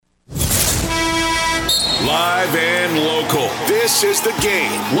Live and local. This is The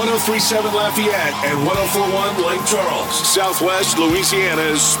Game. 103.7 Lafayette and 104.1 Lake Charles. Southwest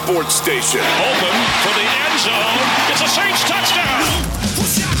Louisiana's sports station. Open for the end zone. It's a Saints touchdown.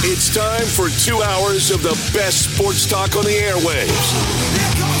 It's time for 2 hours of the best sports talk on the airwaves.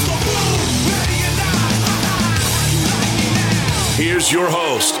 Here's your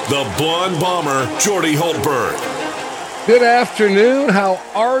host, the Blonde Bomber, Jordy Holtberg. Good afternoon. How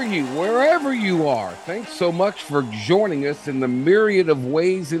are you? Wherever you are, thanks so much for joining us in the myriad of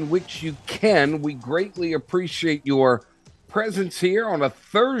ways in which you can. We greatly appreciate your presence here on a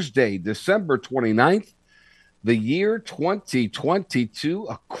Thursday, December 29th, the year 2022,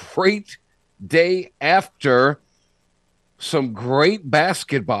 a great day after some great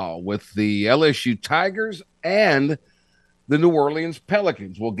basketball with the LSU Tigers and the New Orleans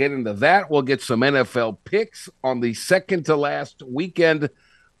Pelicans. We'll get into that. We'll get some NFL picks on the second to last weekend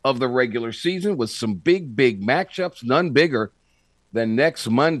of the regular season with some big matchups, none bigger than next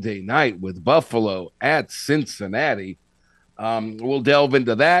Monday night with Buffalo at Cincinnati. We'll delve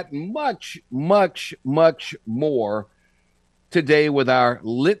into that much more today with our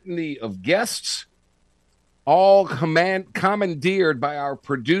litany of guests, all commandeered by our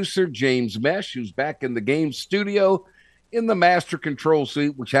producer, James Mesh, who's back in the game studio in the master control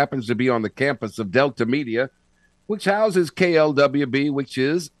suite, which happens to be on the campus of Delta Media, which houses KLWB, which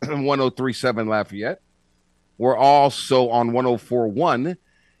is 103.7 Lafayette. We're also on 104.1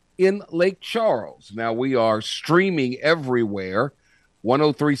 in Lake Charles. Now, we are streaming everywhere,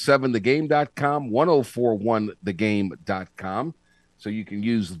 1037thegame.com, 1041thegame.com, so you can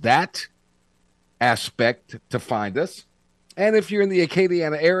use that aspect to find us. And if you're in the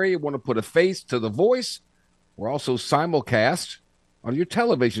Acadiana area, you want to put a face to the voice, we're also simulcast on your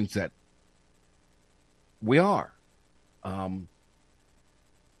television set. We are.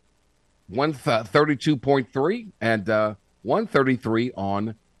 132.3 and 133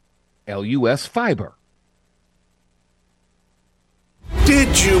 on LUS Fiber.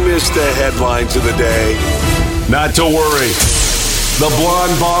 Did you miss the headlines of the day? Not to worry. The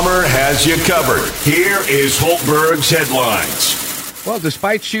Blonde Bomber has you covered. Here is Holtberg's headlines. Well,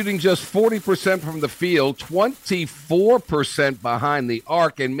 despite shooting just 40% from the field, 24% behind the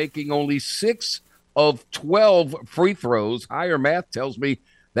arc, and making only 6 of 12 free throws, higher math tells me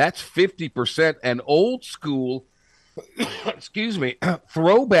that's 50%. An old school,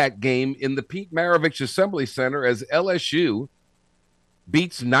 throwback game in the Pete Maravich Assembly Center as LSU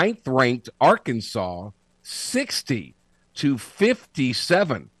beats ninth-ranked Arkansas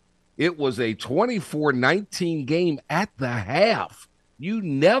 60-57. It was a 24-19 game at the half. You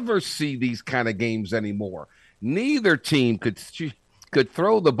never see these kind of games anymore. Neither team could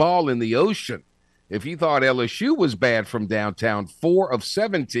throw the ball in the ocean. If you thought LSU was bad from downtown, 4 of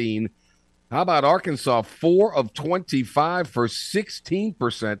 17. How about Arkansas? 4 of 25 for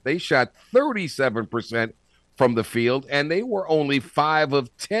 16%. They shot 37% from the field, and they were only 5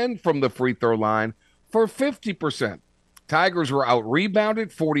 of 10 from the free throw line for 50%. Tigers were out-rebounded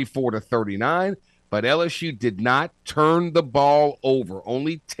 44-39. But LSU did not turn the ball over.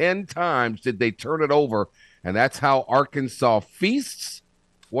 Only 10 times did they turn it over, and that's how Arkansas feasts.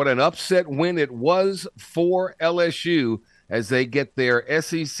 What an upset win it was for LSU as they get their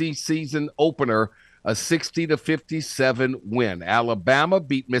SEC season opener, a 60-57 win. Alabama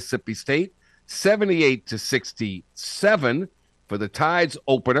beat Mississippi State 78-67 for the Tide's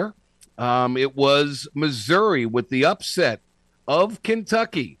opener. It was Missouri with the upset of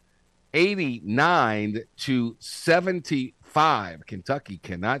Kentucky. 89-75. Kentucky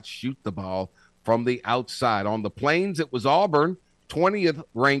cannot shoot the ball from the outside. On the Plains, it was Auburn, 20th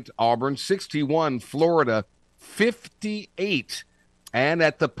ranked Auburn, 61, Florida, 58. And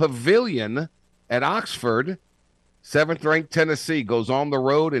at the Pavilion at Oxford, 7th ranked Tennessee goes on the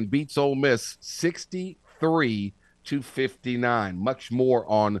road and beats Ole Miss 63-59. Much more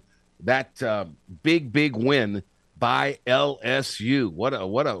on that big win by LSU. What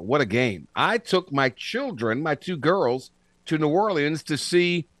a game. I took my children, my 2 girls, to New Orleans to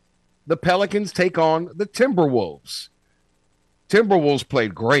see the Pelicans take on the Timberwolves. Timberwolves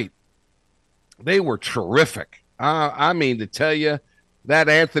played great. They were terrific. I mean, to tell you, that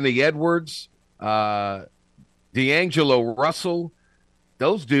Anthony Edwards, D'Angelo Russell,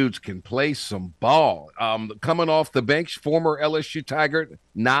 those dudes can play some ball. Coming off the bench, former LSU Tiger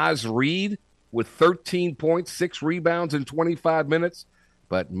Naz Reid with 13 points, 6 rebounds in 25 minutes.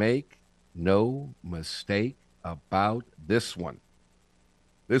 But make no mistake about this one.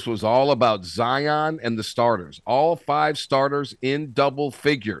 This was all about Zion and the starters. All 5 starters in double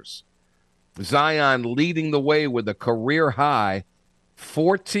figures. Zion leading the way with a career high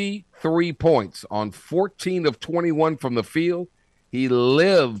 40, 23 points on 14 of 21 from the field. He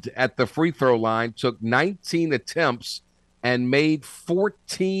lived at the free throw line, took 19 attempts, and made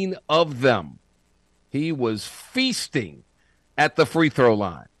 14 of them. He was feasting at the free throw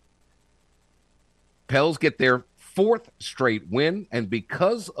line. Pels get their fourth straight win, and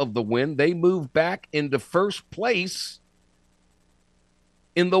because of the win, they move back into first place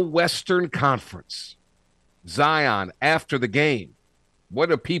in the Western Conference. Zion, after the game, what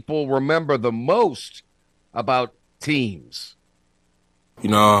do people remember the most about teams? You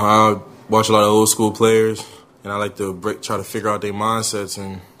know, I watch a lot of old school players, and I like to try to figure out their mindsets,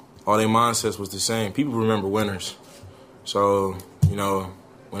 and all their mindsets was the same. People remember winners. So, you know,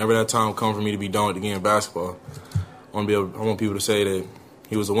 whenever that time comes for me to be done with the game of basketball, I want people to say that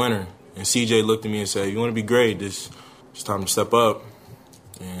he was a winner. And CJ looked at me and said, "You want to be great, it's time to step up."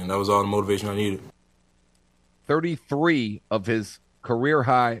 And that was all the motivation I needed. 33 of his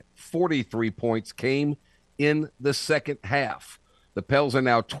career-high 43 points came in the second half. The Pels are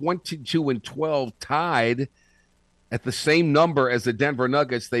now 22-12, tied at the same number as the Denver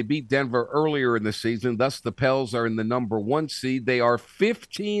Nuggets. They beat Denver earlier in the season. Thus, the Pels are in the number 1 seed. They are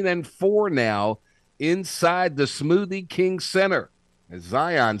 15-4 now inside the Smoothie King Center. As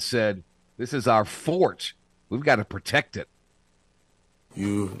Zion said, this is our fort. We've got to protect it.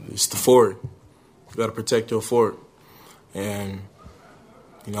 It's the fort. You got to protect your fort. And,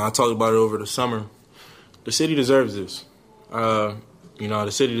 you know, I talked about it over the summer. The city deserves this. You know,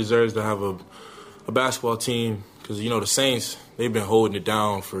 the city deserves to have a basketball team because, you know, the Saints, they've been holding it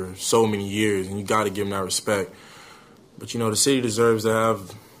down for so many years, and you got to give them that respect. But, you know, the city deserves to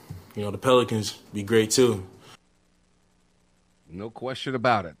have, you know, the Pelicans be great too. No question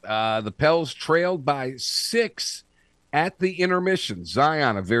about it. The Pels trailed by 6 at the intermission.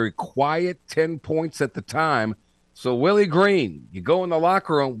 Zion, a very quiet 10 points at the time. So, Willie Green, you go in the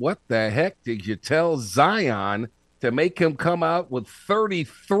locker room, what the heck did you tell Zion to make him come out with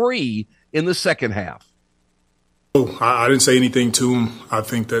 33 in the second half? Oh, I didn't say anything to him. I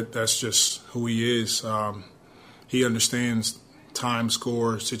think that's just who he is. He understands time,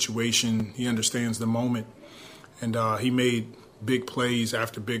 score, situation. He understands the moment. And he made big plays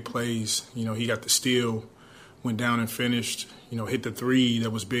after big plays. You know, he got the steal, went down and finished, you know, hit the three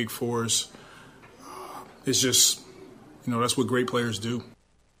that was big for us. It's just, you know, that's what great players do.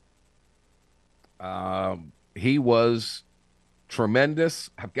 He was tremendous.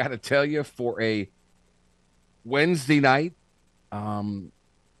 I've got to tell you, for a Wednesday night, the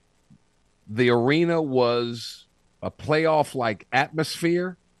arena was a playoff-like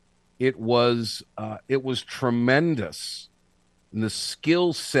atmosphere. It was tremendous. And the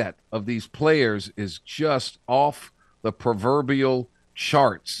skill set of these players is just off the proverbial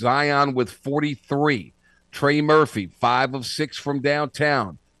charts. Zion with 43. Trey Murphy, 5 of 6 from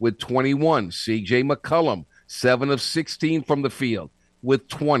downtown with 21. C.J. McCollum, 7 of 16 from the field with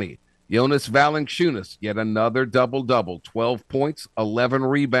 20. Jonas Valanciunas, yet another double-double, 12 points, 11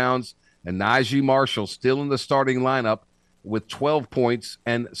 rebounds, and Najee Marshall still in the starting lineup with 12 points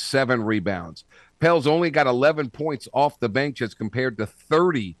and 7 rebounds. Pels only got 11 points off the bench as compared to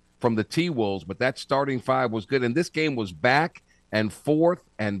 30 from the T-Wolves, but that starting five was good. And this game was back and forth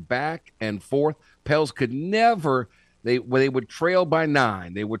and back and forth. Pels could never, they would trail by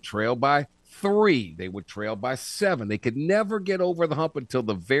 9. They would trail by 3. They would trail by 7. They could never get over the hump until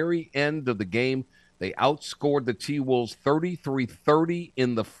the very end of the game. They outscored the T-Wolves 33-30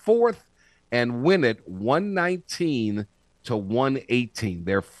 in the fourth and win it 119-118.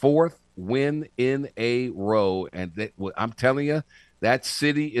 Their fourth win in a row. And I'm telling you, that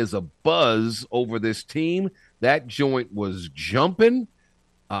city is a buzz over this team. That joint was jumping.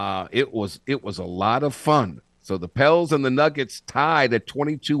 It was a lot of fun. So the Pels and the Nuggets tied at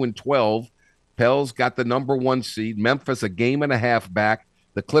 22-12. Pels got the number 1 seed. Memphis a game and a half back.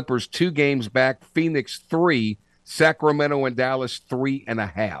 The Clippers 2 games back. Phoenix 3. Sacramento and Dallas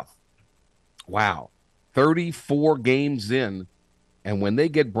 3.5. Wow. 34 games in. And when they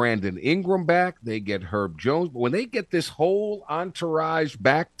get Brandon Ingram back, they get Herb Jones. But when they get this whole entourage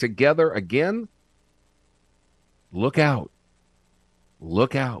back together again, look out.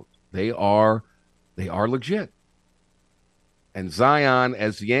 Look out. They are legit. And Zion,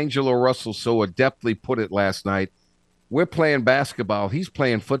 as D'Angelo Russell so adeptly put it last night, we're playing basketball. He's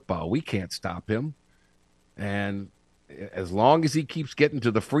playing football. We can't stop him. And as long as he keeps getting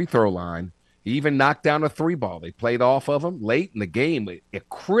to the free throw line, he even knocked down a 3-ball. They played off of him late in the game, a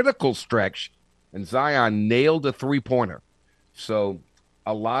critical stretch, and Zion nailed a 3-pointer. So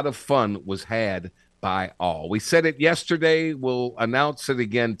a lot of fun was had by all. We said it yesterday. We'll announce it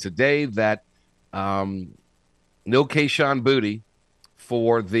again today that no Kayshon Boutte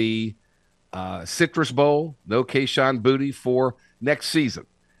for the Citrus Bowl, no Kayshon Boutte for next season.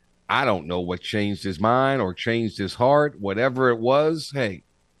 I don't know what changed his mind or changed his heart, whatever it was. Hey,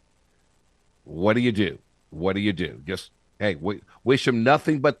 what do you do? What do you do? Just, hey, wish him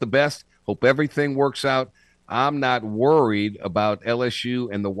nothing but the best. Hope everything works out. I'm not worried about LSU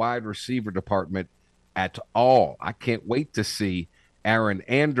and the wide receiver department at all. I can't wait to see Aaron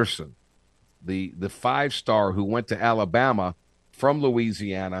Anderson, the 5-star who went to Alabama from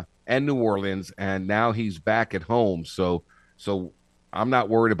Louisiana and New Orleans, and now he's back at home. So I'm not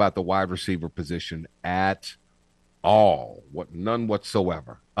worried about the wide receiver position at all. None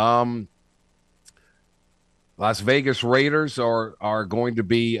whatsoever. Las Vegas Raiders are going to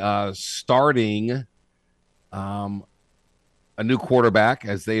be starting a new quarterback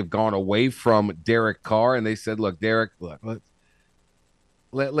as they've gone away from Derek Carr, and they said, "Look, Derek,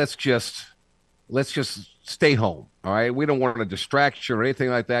 let's just stay home. All right, we don't want to distract you or anything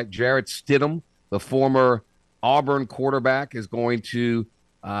like that." Jarrett Stidham, the former Auburn quarterback, is going to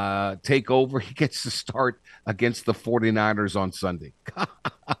take over. He gets to start against the 49ers on Sunday.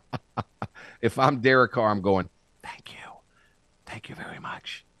 If I'm Derek Carr, I'm going, thank you very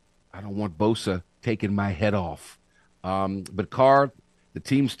much. I don't want Bosa taking my head off. But Carr, the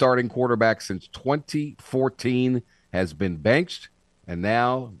team's starting quarterback since 2014, has been benched, and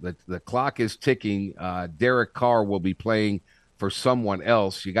now the clock is ticking. Derek Carr will be playing for someone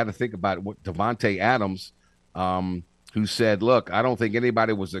else. You got to think about what Devontae Adams, who said, "Look, I don't think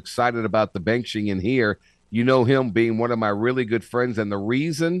anybody was excited about the benching in here." You know him being one of my really good friends, and the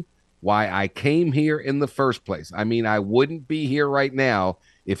reason why I came here in the first place. I mean, I wouldn't be here right now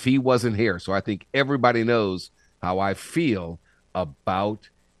if he wasn't here. So I think everybody knows how I feel about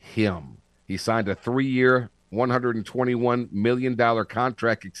him. He signed a 3-year, $121 million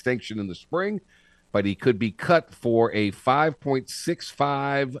contract extension in the spring, but he could be cut for a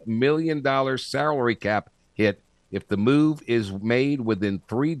 $5.65 million salary cap hit if the move is made within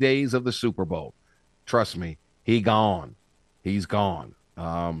 3 days of the Super Bowl. Trust me, he's gone.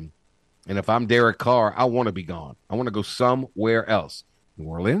 And if I'm Derek Carr, I want to be gone. I want to go somewhere else. New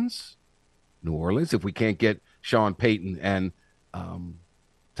Orleans, if we can't get Sean Payton and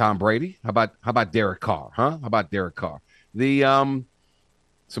Tom Brady. How about Derek Carr, huh? How about Derek Carr? The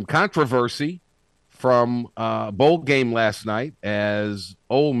some controversy from bowl game last night as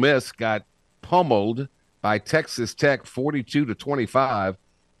Ole Miss got pummeled by Texas Tech 42-25.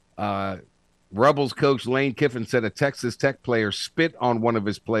 Rebels coach Lane Kiffin said a Texas Tech player spit on one of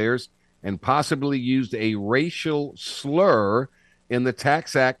his players and possibly used a racial slur in the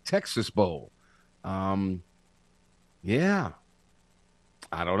TaxAct Texas Bowl. Yeah.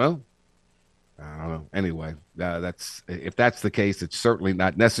 I don't know. Anyway, if that's the case, it's certainly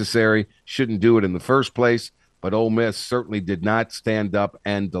not necessary. Shouldn't do it in the first place. But Ole Miss certainly did not stand up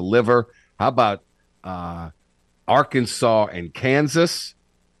and deliver. How about Arkansas and Kansas?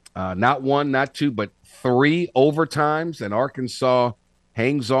 Not one, not two, but 3 overtimes, and Arkansas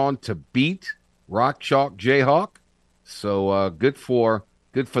hangs on to beat Rock Chalk Jayhawk. So good for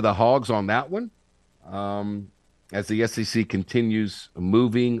the Hogs on that one. As the SEC continues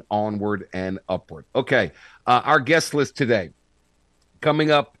moving onward and upward. Okay, our guest list today,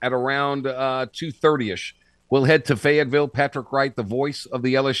 coming up at around 2:30ish, we'll head to Fayetteville. Patrick Wright, the voice of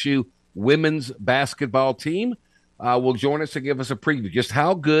the LSU women's basketball team, will join us to give us a preview. Just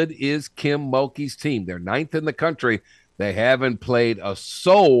how good is Kim Mulkey's team? They're 9th in the country. They haven't played a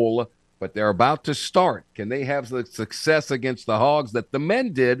soul, but they're about to start. Can they have the success against the Hogs that the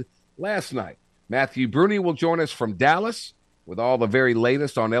men did last night? Matthew Bruni will join us from Dallas with all the very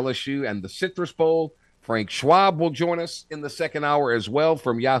latest on LSU and the Citrus Bowl. Frank Schwab will join us in the second hour as well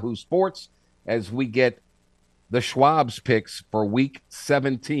from Yahoo Sports as we get the Schwab's picks for Week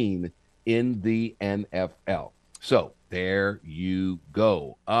 17 in the NFL. So there you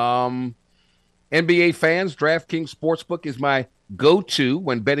go. NBA fans, DraftKings Sportsbook is my go-to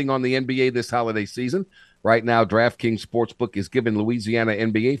when betting on the NBA this holiday season. Right now, DraftKings Sportsbook is giving Louisiana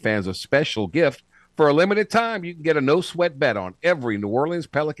NBA fans a special gift. For a limited time, you can get a no-sweat bet on every New Orleans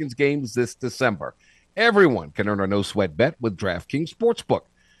Pelicans game this December. Everyone can earn a no-sweat bet with DraftKings Sportsbook.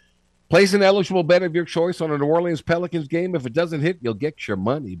 Place an eligible bet of your choice on a New Orleans Pelicans game. If it doesn't hit, you'll get your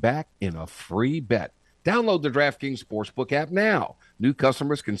money back in a free bet. Download the DraftKings Sportsbook app now. New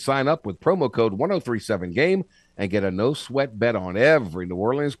customers can sign up with promo code 1037GAME and get a no-sweat bet on every New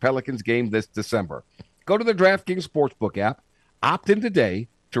Orleans Pelicans game this December. Go to the DraftKings Sportsbook app, opt in today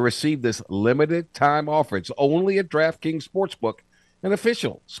to receive this limited time offer. It's only at DraftKings Sportsbook, an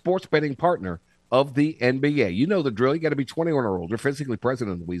official sports betting partner of the NBA. You know the drill. You got to be 21 or older, physically present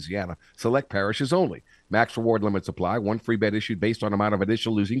in Louisiana. Select parishes only. Max reward limits apply. One free bet issued based on amount of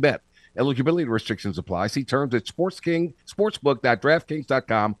initial losing bet. Eligibility restrictions apply. See terms at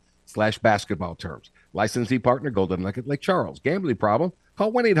sportsbook.draftkings.com/basketball terms. Licensee partner Golden Nugget Lake Charles. Gambling problem?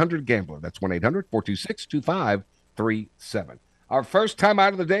 Call 1-800-GAMBLER. That's 1-800-426-2537. Our first time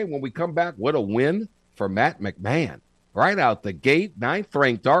out of the day when we come back, what a win for Matt McMahon. Right out the gate,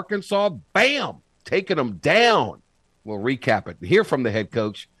 9th-ranked Arkansas, bam, taking them down. We'll recap it. Hear from the head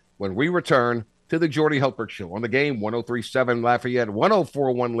coach when we return to the Jordy Hultberg Show on the game, 103.7 Lafayette,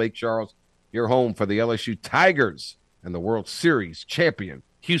 104.1 Lake Charles, your home for the LSU Tigers and the World Series champion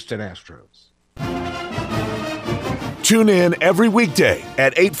Houston Astros. Tune in every weekday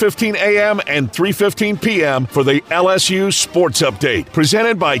at 8:15 a.m. and 3:15 p.m. for the LSU Sports Update,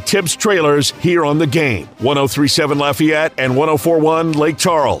 presented by Tibbs Trailers here on the game. 103.7 Lafayette and 104.1 Lake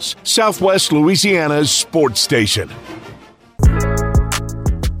Charles, Southwest Louisiana's sports station.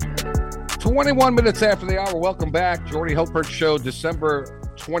 21 minutes after the hour, welcome back. Jordy Hultberg Show, December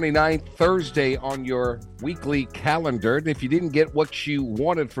 29th, Thursday on your weekly calendar. And if you didn't get what you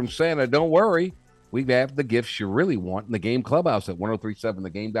wanted from Santa, don't worry. We have the gifts you really want in the Game Clubhouse at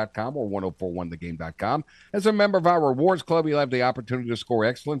 1037thegame.com or 1041thegame.com. As a member of our rewards club, you'll have the opportunity to score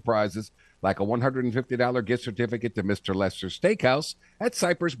excellent prizes like a $150 gift certificate to Mr. Lester's Steakhouse at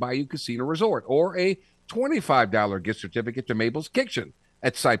Cypress Bayou Casino Resort, or a $25 gift certificate to Mabel's Kitchen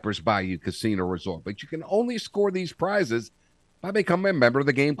at Cypress Bayou Casino Resort. But you can only score these prizes by becoming a member of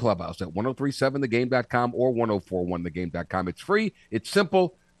the Game Clubhouse at 1037thegame.com or 1041thegame.com. It's free. It's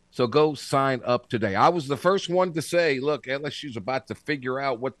simple. So go sign up today. I was the first one to say, look, LSU's about to figure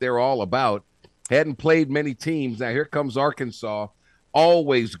out what they're all about. Hadn't played many teams. Now here comes Arkansas.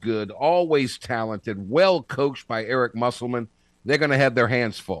 Always good, always talented, well coached by Eric Musselman. They're going to have their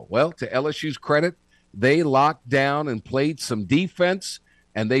hands full. Well, to LSU's credit, they locked down and played some defense,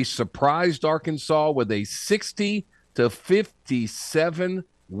 and they surprised Arkansas with a 60-57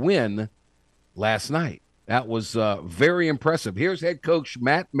 win last night. That was very impressive. Here's head coach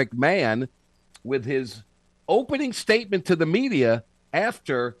Matt McMahon with his opening statement to the media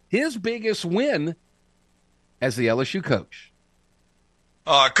after his biggest win as the LSU coach.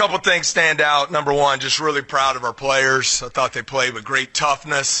 A couple things stand out. Number one, just really proud of our players. I thought they played with great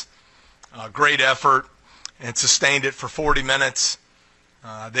toughness, great effort, and sustained it for 40 minutes.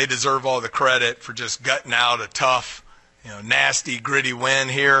 They deserve all the credit for just gutting out a tough, nasty, gritty win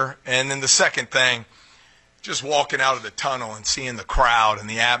here. And then the second thing, just walking out of the tunnel and seeing the crowd and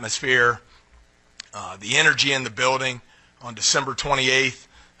the atmosphere, the energy in the building on December 28th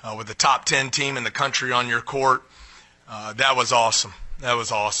with the top 10 team in the country on your court, that was awesome. That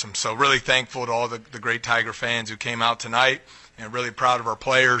was awesome. So really thankful to all the great Tiger fans who came out tonight, and really proud of our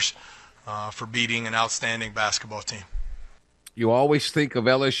players for beating an outstanding basketball team. You always think of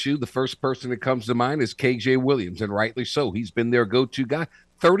LSU, the first person that comes to mind is KJ Williams, and rightly so. He's been their go-to guy.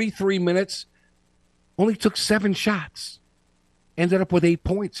 33 minutes. Only took 7 shots, ended up with 8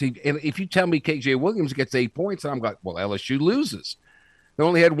 points. And if you tell me KJ Williams gets 8 points, I'm like, well, LSU loses. They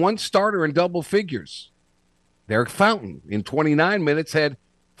only had one starter in double figures. Derek Fountain, in 29 minutes, had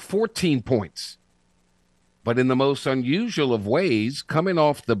 14 points. But in the most unusual of ways, coming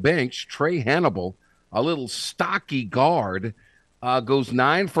off the bench, Trey Hannibal, a little stocky guard, goes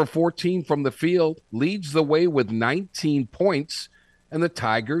 9 for 14 from the field, leads the way with 19 points, and the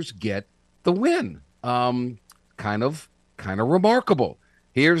Tigers get the win. Kind of remarkable.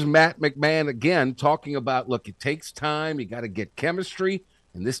 Here's Matt McMahon again talking about, look, it takes time. You got to get chemistry,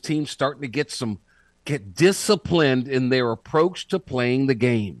 and this team's starting to get disciplined in their approach to playing the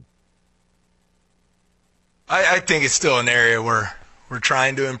game. I think it's still an area where we're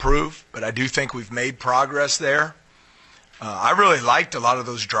trying to improve, but I do think we've made progress there. I really liked a lot of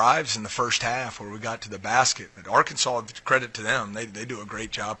those drives in the first half where we got to the basket. But Arkansas, credit to them, they do a great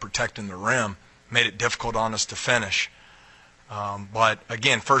job protecting the rim. Made it difficult on us to finish. But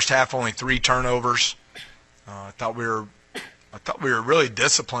again, first half only 3 turnovers. I thought we were really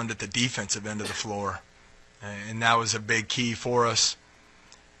disciplined at the defensive end of the floor, and that was a big key for us.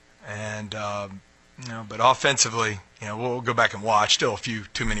 And but offensively, we'll go back and watch. Still a few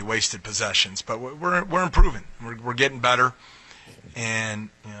too many wasted possessions, but we're improving. We're getting better. And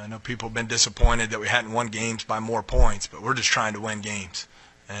I know people have been disappointed that we hadn't won games by more points, but we're just trying to win games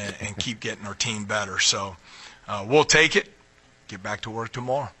and keep getting our team better. So we'll take it. Get back to work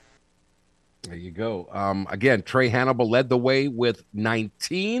tomorrow. There you go. Again, Trey Hannibal led the way with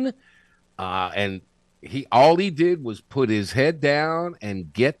 19, and all he did was put his head down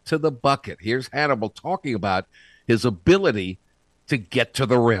and get to the bucket. Here's Hannibal talking about his ability to get to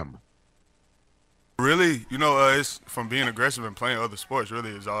the rim. Really, it's from being aggressive and playing other sports,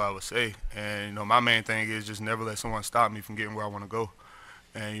 really, is all I would say. And, my main thing is just never let someone stop me from getting where I want to go.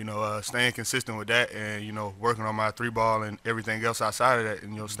 And, staying consistent with that and, working on my 3-ball and everything else outside of that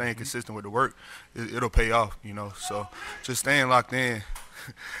and, staying consistent with the work, it'll pay off, So just staying locked in,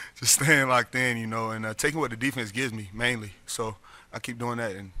 and taking what the defense gives me mainly. So I keep doing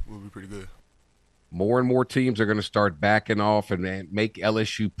that and we'll be pretty good. More and more teams are going to start backing off and make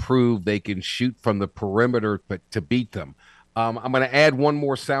LSU prove they can shoot from the perimeter to beat them. I'm going to add one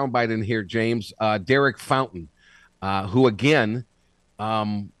more soundbite in here, James. Derek Fountain, who, again,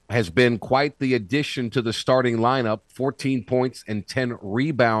 has been quite the addition to the starting lineup, 14 points and 10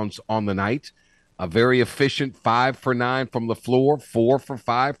 rebounds on the night. A very efficient 5 for 9 from the floor, 4 for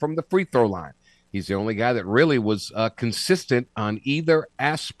 5 from the free throw line. He's the only guy that really was consistent on either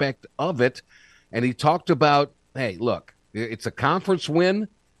aspect of it. And he talked about, hey, look, it's a conference win,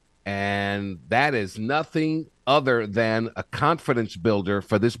 and that is nothing other than a confidence builder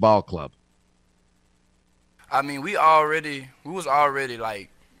for this ball club. I mean, we was already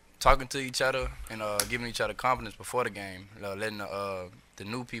like talking to each other and giving each other confidence before the game, letting the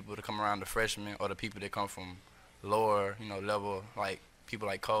new people to come around, the freshmen or the people that come from lower, level, like people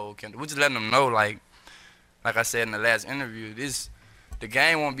like Cole, Kendall. We're just letting them know, like I said in the last interview, the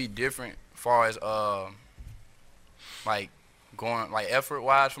game won't be different as far as going effort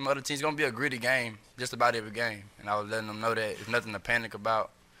wise from other teams. It's gonna be a gritty game, just about every game. And I was letting them know that it's nothing to panic about.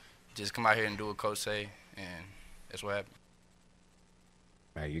 Just come out here and do what coach say, and that's what happened.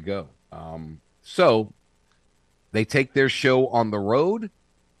 There you go. So they take their show on the road.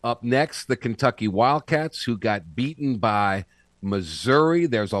 Up next, the Kentucky Wildcats, who got beaten by Missouri.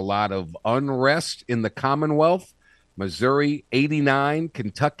 There's a lot of unrest in the Commonwealth. Missouri 89,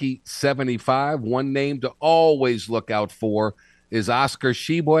 Kentucky 75. One name to always look out for is Oscar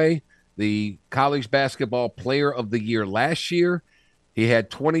Tshiebwe, the college basketball player of the year last year. He had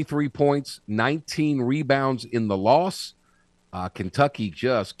 23 points, 19 rebounds in the loss. Kentucky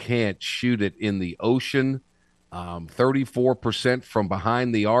just can't shoot it in the ocean. 34% from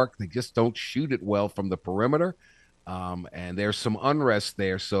behind the arc. They just don't shoot it well from the perimeter. And there's some unrest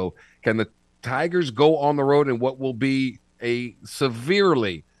there. So can the Tigers go on the road in what will be a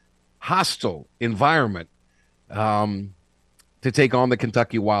severely hostile environment to take on the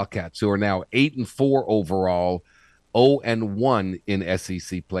Kentucky Wildcats, who are now 8-4 overall, 0-1 in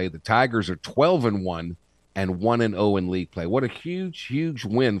SEC play. The Tigers are 12-1 and 1-0 in league play. What a huge, huge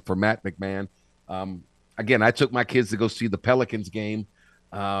win for Matt McMahon. Again, I took my kids to go see the Pelicans game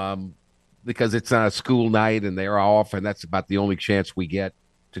because it's on a school night and they're off, and that's about the only chance we get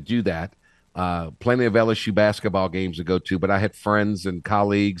to do that. Plenty of LSU basketball games to go to, but I had friends and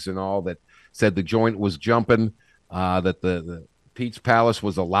colleagues and all that said the joint was jumping, that the Pete's Palace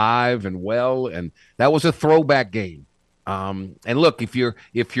was alive and well, and that was a throwback game. And look, if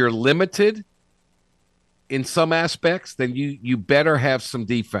you're limited in some aspects, then you better have some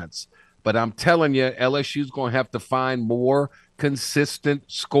defense. But I'm telling you, LSU's going to have to find more consistent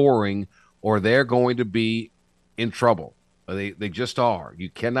scoring, or they're going to be in trouble. They just are. You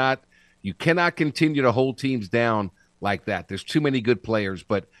cannot continue to hold teams down like that. There's too many good players,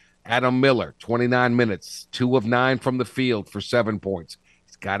 but Adam Miller, 29 minutes, 2 of 9 from the field for 7 points.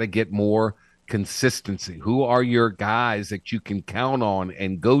 He's got to get more consistency. Who are your guys that you can count on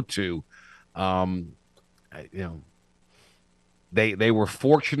and go to? They were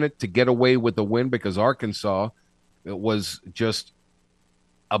fortunate to get away with the win because Arkansas, it was just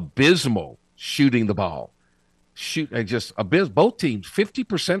abysmal shooting the ball. Just abysmal. Both teams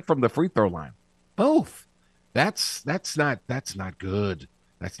 50% from the free throw line. Both. That's not good.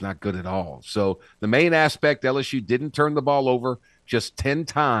 That's not good at all. So the main aspect, LSU didn't turn the ball over just 10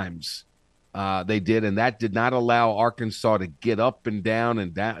 times. They did, and that did not allow Arkansas to get up and down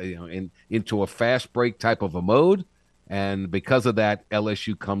and down, into a fast break type of a mode. And because of that,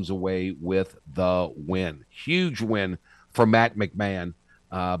 LSU comes away with the win. Huge win for Matt McMahon.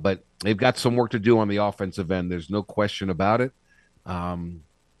 But they've got some work to do on the offensive end. There's no question about it. Thank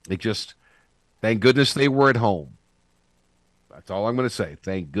goodness they were at home. That's all I'm going to say.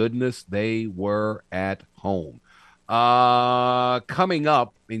 Thank goodness they were at home. Coming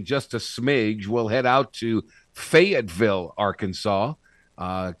up in just a smidge, we'll head out to Fayetteville, Arkansas.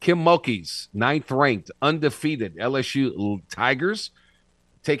 Kim Mulkey's 9th-ranked, undefeated LSU Tigers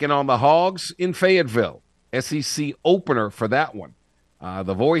taking on the Hogs in Fayetteville. SEC opener for that one.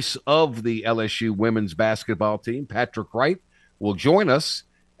 The voice of the LSU women's basketball team, Patrick Wright, will join us,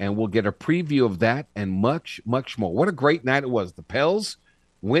 and we'll get a preview of that and much, much more. What a great night it was. The Pels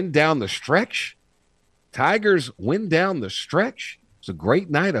win down the stretch. Tigers win down the stretch. It's a great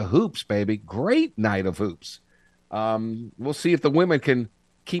night of hoops, baby. Great night of hoops. We'll see if the women can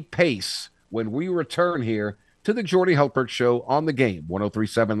keep pace when we return here to the Jordy Hultberg Show on the Game.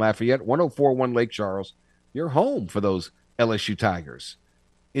 103.7 Lafayette, 104.1 Lake Charles. You're home for those LSU Tigers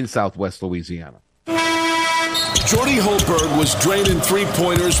in Southwest Louisiana. Jordy Hultberg was draining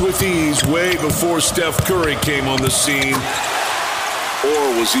three-pointers with ease way before Steph Curry came on the scene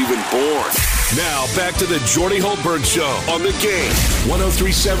or was even born. Now, back to the Jordy Hultberg Show on the Game.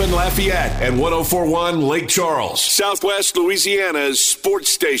 103.7 Lafayette and 104.1 Lake Charles, Southwest Louisiana's sports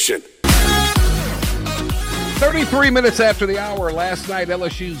station. 33 minutes after the hour, last night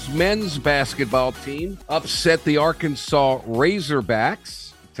LSU's men's basketball team upset the Arkansas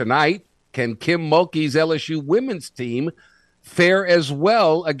Razorbacks. Tonight, can Kim Mulkey's LSU women's team fare as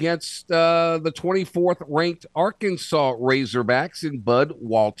well against the 24th ranked Arkansas Razorbacks in Bud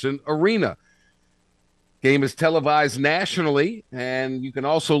Walton Arena? Game is televised nationally, and you can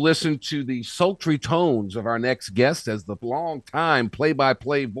also listen to the sultry tones of our next guest as the longtime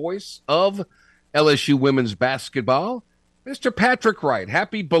play-by-play voice of LSU women's basketball, Mr. Patrick Wright.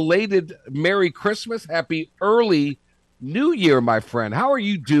 Happy belated Merry Christmas. Happy early New Year, my friend. How are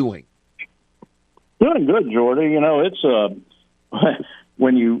you doing? Doing good, Jordy. You know, it's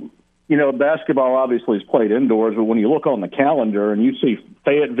when basketball obviously is played indoors, but when you look on the calendar and you see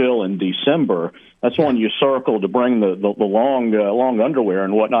Fayetteville in December, that's one you circle to bring the long underwear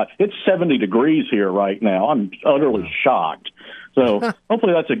and whatnot. It's 70 degrees here right now. I'm utterly shocked. So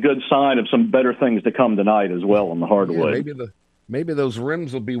hopefully that's a good sign of some better things to come tonight as well on the hardwood. Yeah, maybe those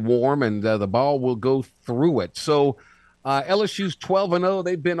rims will be warm and the ball will go through it. So LSU's 12-0.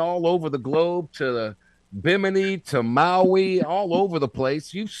 They've been all over the globe, to Bimini, to Maui, all over the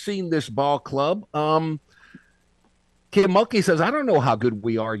place. You've seen this ball club. Kim Mulkey says, I don't know how good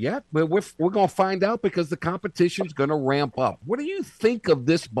we are yet, but we're going to find out because the competition's going to ramp up. What do you think of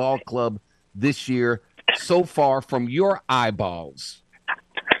this ball club this year so far from your eyeballs?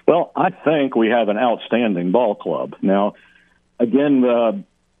 Well, I think we have an outstanding ball club. Now, again,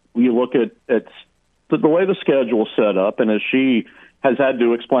 you look at the way the schedule's set up, and as she has had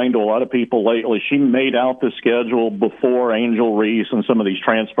to explain to a lot of people lately, she made out the schedule before Angel Reese and some of these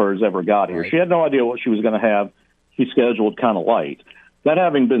transfers ever got here. Right. She had no idea what she was going to have. She scheduled kind of light. That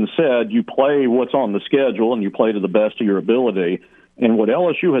having been said, you play what's on the schedule and you play to the best of your ability. And what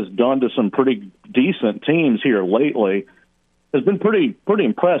LSU has done to some pretty decent teams here lately has been pretty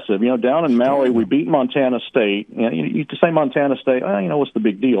impressive. You know, down in Maui, we beat Montana State. You to say Montana State, what's the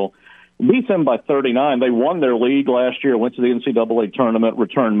big deal? Beat them by 39. They won their league last year, went to the NCAA tournament,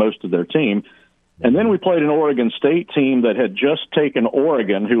 returned most of their team. And then we played an Oregon State team that had just taken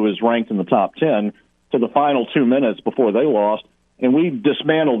Oregon, who was ranked in the top 10, to the final 2 minutes before they lost, and we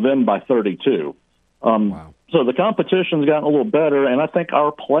dismantled them by 32. Wow. So the competition's gotten a little better, and I think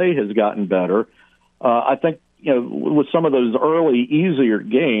our play has gotten better. I think, with some of those early, easier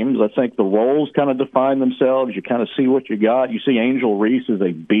games, I think the roles kind of define themselves. You kind of see what you got. You see Angel Reese is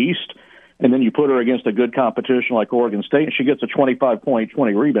a beast, and then you put her against a good competition like Oregon State, and she gets a 25-point,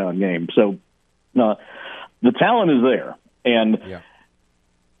 20-rebound game. So the talent is there, and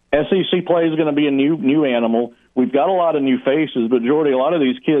SEC play is going to be a new animal. We've got a lot of new faces, but Jordy, a lot of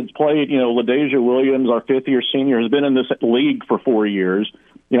these kids played. LaDasia Williams, our fifth-year senior, has been in this league for 4 years.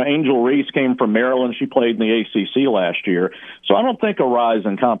 Angel Reese came from Maryland. She played in the ACC last year. So I don't think a rise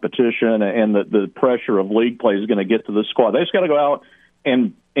in competition and the pressure of league play is going to get to the squad. They just got to go out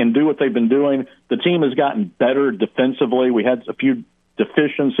and do what they've been doing. The team has gotten better defensively. We had a few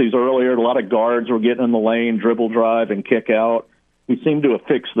deficiencies earlier. A lot of guards were getting in the lane, dribble drive, and kick out. We seem to have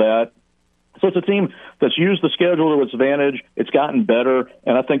fixed that. So it's a team that's used the schedule to its advantage. It's gotten better,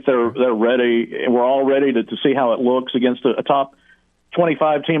 and I think they're ready. And we're all ready to see how it looks against a top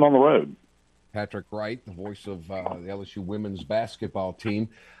 25 team on the road. Patrick Wright, the voice of the LSU women's basketball team.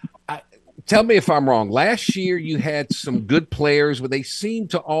 Tell me if I'm wrong. Last year you had some good players, but they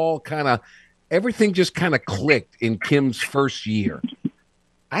seemed to all everything just kind of clicked in Kim's first year.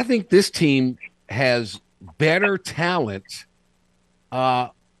 I think this team has better talent,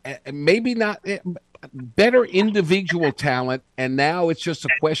 maybe not better individual talent, and now it's just a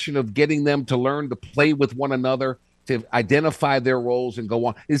question of getting them to learn to play with one another, to identify their roles and go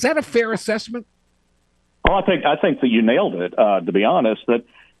on. Is that a fair assessment? Oh, I think that you nailed it, to be honest.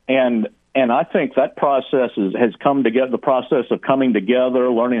 And I think that process has come together, the process of coming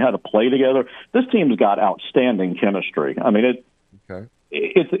together, learning how to play together. This team's got outstanding chemistry. I mean,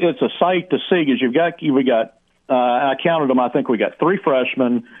 it's a sight to see, because I counted them. I think we got 3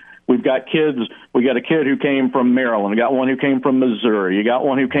 freshmen. We've got kids. We got a kid who came from Maryland. We got one who came from Missouri. You got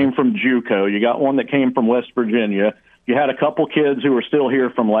one who came from JUCO. You got one that came from West Virginia. You had a couple kids who were still here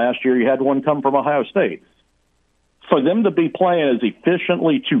from last year. You had one come from Ohio State. For them to be playing as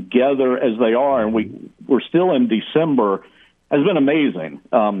efficiently together as they are, and we're still in December, has been amazing.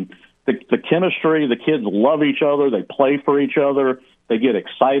 The chemistry, the kids love each other. They play for each other. They get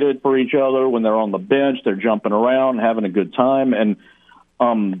excited for each other when they're on the bench. They're jumping around, having a good time. And,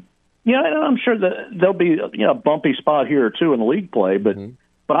 and I'm sure that there'll be a bumpy spot here or two in league play, but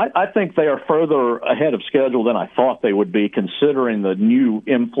I think they are further ahead of schedule than I thought they would be, considering the new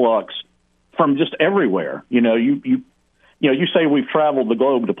influx from just everywhere. You say we've traveled the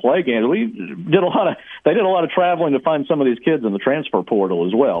globe to play games. They did a lot of traveling to find some of these kids in the transfer portal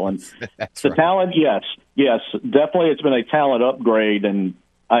as well. And the talent, yes, definitely it's been a talent upgrade. And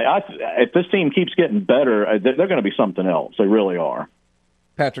if this team keeps getting better, they're going to be something else. They really are.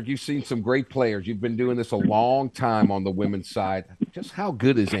 Patrick, you've seen some great players. You've been doing this a long time on the women's side. Just how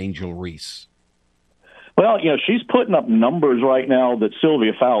good is Angel Reese? Well, she's putting up numbers right now that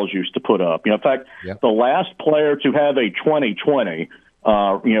Sylvia Fowles used to put up. In fact, the last player to have a 20-20,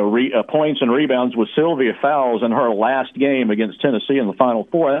 points and rebounds was Sylvia Fowles in her last game against Tennessee in the Final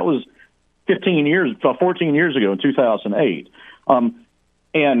Four. That was 14 years ago in 2008.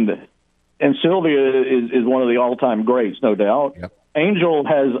 And Sylvia is one of the all-time greats, no doubt. Yep. Angel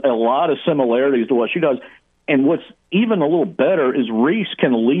has a lot of similarities to what she does. And what's even a little better is Reese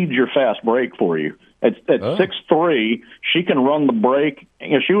can lead your fast break for you. At 6'3", she can run the break.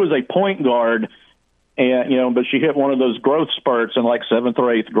 She was a point guard, and but she hit one of those growth spurts in like 7th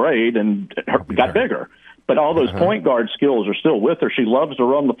or 8th grade and got bigger. But all those point guard skills are still with her. She loves to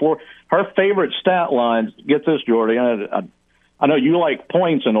run the floor. Her favorite stat lines, get this, Jordy, I know you like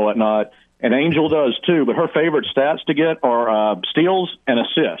points and whatnot, and Angel does too, but her favorite stats to get are steals and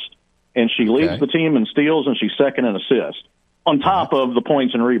assists. And she leads the team in steals, and she's second in assists, on top of the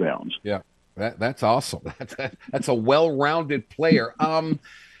points and rebounds. Yeah, that's awesome. That's a well-rounded player. Kim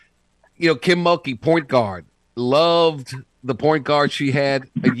Mulkey, point guard, loved the point guard she had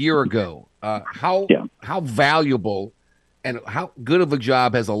a year ago. How valuable and how good of a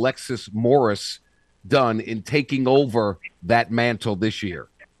job has Alexis Morris done in taking over that mantle this year?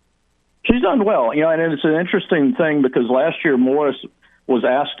 She's done well, and it's an interesting thing because last year Morris was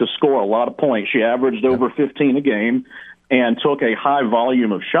asked to score a lot of points. She averaged over 15 a game and took a high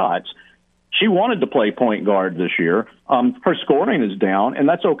volume of shots. She wanted to play point guard this year. Her scoring is down, and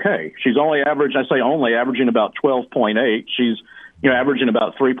that's okay. She's only averaging about 12.8. She's averaging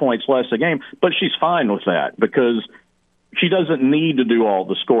about 3 points less a game, but she's fine with that because she doesn't need to do all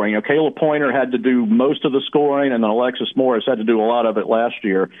the scoring. Kayla Pointer had to do most of the scoring, and then Alexis Morris had to do a lot of it last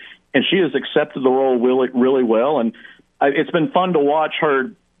year, and she has accepted the role really, really well. And it's been fun to watch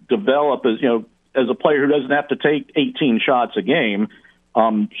her develop as a player who doesn't have to take 18 shots a game.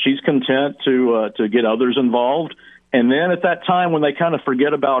 She's content to get others involved. And then at that time when they kind of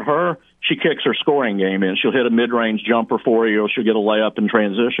forget about her, she kicks her scoring game in. She'll hit a mid-range jumper for you, or she'll get a layup in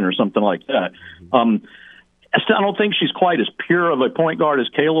transition or something like that. I don't think she's quite as pure of a point guard as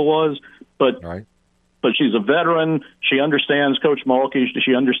Kayla was, but she's a veteran. She understands Coach Mulkey.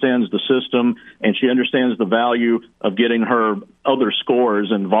 She understands the system, and she understands the value of getting her other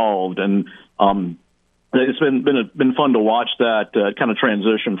scorers involved. And it's been fun to watch that kind of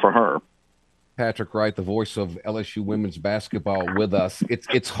transition for her. Patrick Wright, the voice of LSU women's basketball, with us.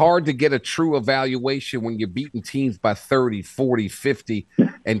 It's hard to get a true evaluation when you're beating teams by 30, 40, 50,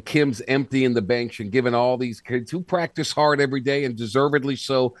 and Kim's emptying the bench and giving all these kids who practice hard every day and deservedly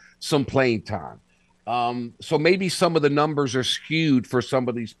so some playing time. So maybe some of the numbers are skewed for some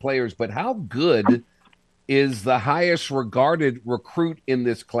of these players, but how good is the highest regarded recruit in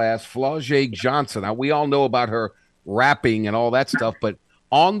this class, Flau'jae Johnson? Now, we all know about her rapping and all that stuff, but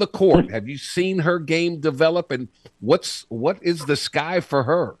on the court, have you seen her game develop, and what is the sky for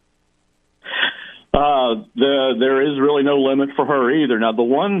her? There is really no limit for her either. Now, the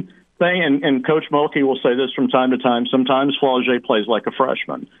one thing, and Coach Mulkey will say this from time to time, sometimes Flau'jae plays like a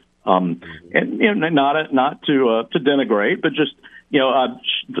freshman. And not to denigrate, but just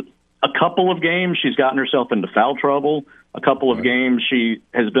a couple of games she's gotten herself into foul trouble. A couple of games she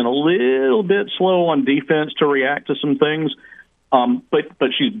has been a little bit slow on defense to react to some things. But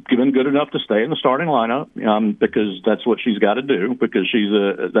she's been good enough to stay in the starting lineup because that's what she's got to do, because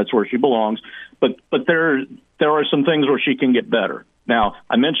that's where she belongs. But there are some things where she can get better. Now,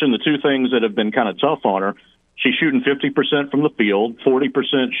 I mentioned the two things that have been kind of tough on her. She's shooting 50% from the field, 40%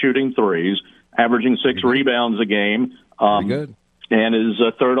 shooting threes, averaging 6 rebounds a game, good. And is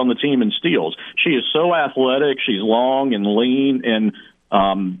third on the team in steals. She is so athletic. She's long and lean, and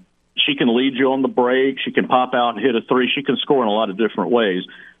she can lead you on the break. She can pop out and hit a three. She can score in a lot of different ways.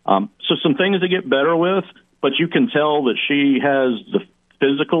 So some things to get better with, but you can tell that she has the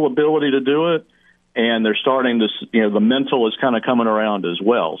physical ability to do it, and they're starting to, the mental is kind of coming around as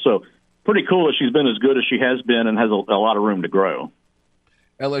well. So pretty cool that she's been as good as she has been and has a lot of room to grow.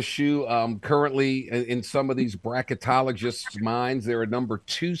 LSU currently in some of these bracketologists' minds, they're a number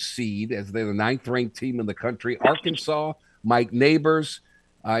 2 seed as they're the 9th-ranked team in the country. Arkansas, Mike Neighbors,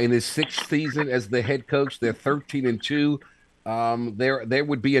 in his 6th season as the head coach, they're 13-2. There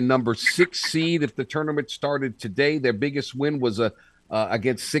would be a number 6 seed if the tournament started today. Their biggest win was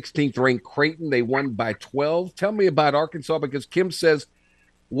against 16th-ranked Creighton. They won by 12. Tell me about Arkansas, because Kim says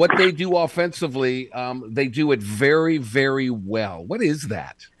what they do offensively, they do it very, very well. What is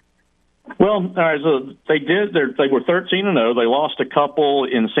that? Well, all right, so they were 13-0. They lost a couple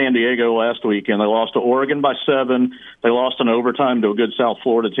in San Diego last weekend. They lost to Oregon by 7. They lost in overtime to a good South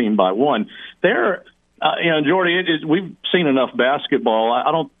Florida team by 1. They're Jordy, we've seen enough basketball.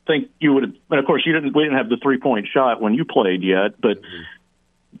 I don't think you would have, and of course we didn't have the 3-point shot when you played yet, but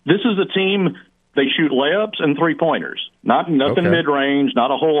this is a team, they shoot layups and 3-pointers. Nothing mid-range, not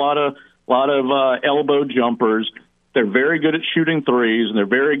a whole lot of elbow jumpers. They're very good at shooting threes, and they're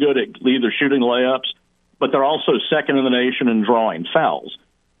very good at either shooting layups, but they're also second in the nation in drawing fouls.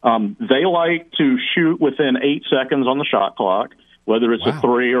 They like to shoot within 8 seconds on the shot clock, whether it's a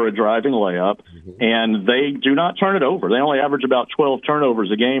 3 or a driving layup, and they do not turn it over. They only average about 12 turnovers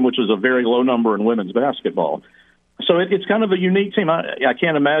a game, which is a very low number in women's basketball. So it's kind of a unique team. I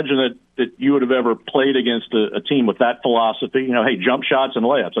can't imagine that you would have ever played against a team with that philosophy. Hey, jump shots and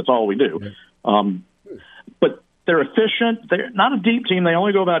layups, that's all we do. But they're efficient. They're not a deep team. They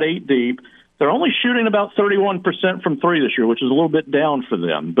only go about 8 deep. They're only shooting about 31% from 3 this year, which is a little bit down for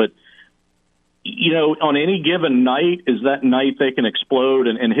them. But on any given night is that night they can explode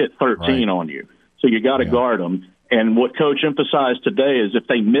and hit 13 on you. So you got to guard them. And what Coach emphasized today is if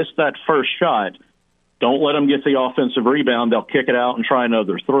they miss that first shot, don't let them get the offensive rebound. They'll kick it out and try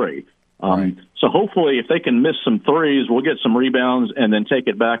another 3. So hopefully if they can miss some threes, we'll get some rebounds and then take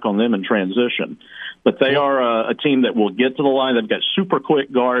it back on them in transition. But they are a team that will get to the line. They've got super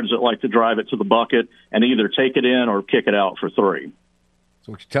quick guards that like to drive it to the bucket and either take it in or kick it out for 3.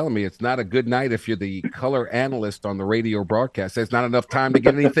 So what you're telling me, it's not a good night if you're the color analyst on the radio broadcast. There's not enough time to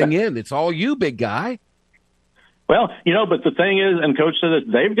get anything in. It's all you, big guy. Well, but the thing is, and Coach said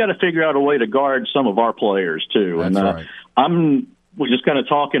that they've got to figure out a way to guard some of our players too. That's right. We're just kind of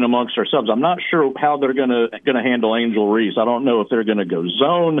talking amongst ourselves. I'm not sure how they're going to handle Angel Reese. I don't know if they're going to go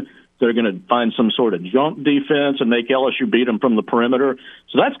zone. They're going to find some sort of jump defense and make LSU beat them from the perimeter.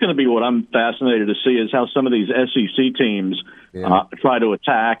 So that's going to be what I'm fascinated to see, is how some of these SEC teams try to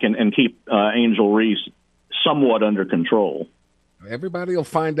attack and keep Angel Reese somewhat under control. Everybody will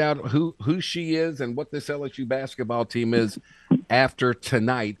find out who she is and what this LSU basketball team is after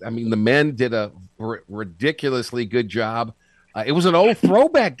tonight. I mean, the men did a ridiculously good job. It was an old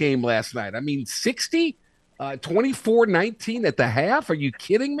throwback game last night. I mean, 24-19 at the half. Are you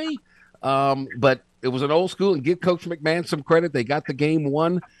kidding me? But it was an old school, and give Coach McMahon some credit. They got the game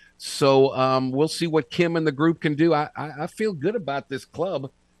won. So we'll see what Kim and the group can do. I feel good about this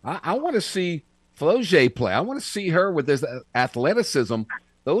club. I want to see Flau'jae play. I want to see her with this athleticism.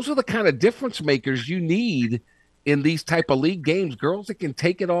 Those are the kind of difference makers you need in these type of league games. Girls that can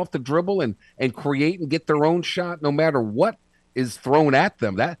take it off the dribble and create and get their own shot no matter what is thrown at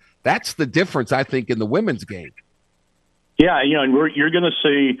them. That's the difference, I think, in the women's game. Yeah, and you're going to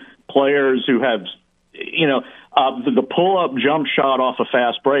see players who have, the pull-up jump shot off a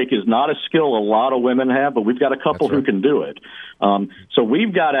fast break is not a skill a lot of women have, but we've got a couple who can do it. So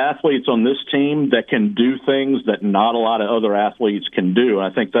we've got athletes on this team that can do things that not a lot of other athletes can do. And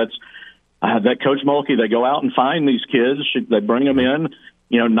I think that's that Coach Mulkey, they go out and find these kids. They bring them in.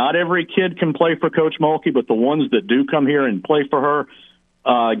 Not every kid can play for Coach Mulkey, but the ones that do come here and play for her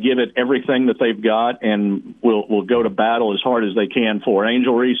give it everything that they've got and will go to battle as hard as they can for.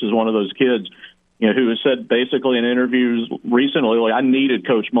 Angel Reese is one of those kids, who has said basically in interviews recently, like, I needed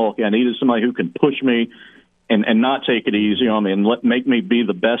Coach Mulkey. I needed somebody who can push me and not take it easy on me and make me be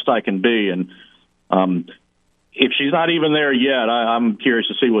the best I can be. And if she's not even there yet, I'm curious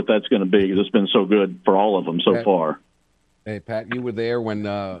to see what that's going to be, because it's been so good for all of them so far. Hey, Pat, you were there when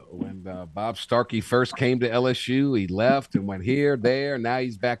Bob Starkey first came to LSU. He left and went here, there. Now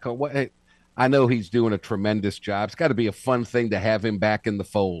he's back home. Hey, I know he's doing a tremendous job. It's got to be a fun thing to have him back in the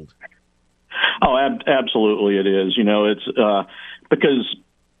fold. Oh, absolutely it is. It's because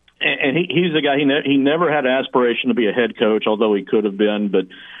and he's the guy, he never had an aspiration to be a head coach, although he could have been. But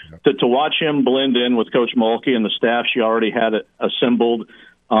to watch him blend in with Coach Mulkey and the staff she already had assembled,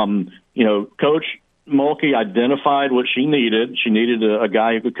 Coach Mulkey identified what she needed. She needed a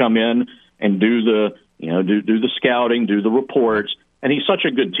guy who could come in and do the do the scouting, do the reports. And he's such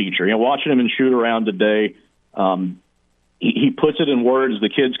a good teacher. Watching him in shoot around today, he puts it in words the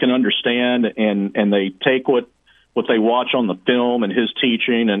kids can understand, and they take what they watch on the film and his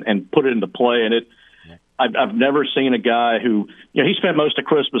teaching and put it into play. And I've never seen a guy who, he spent most of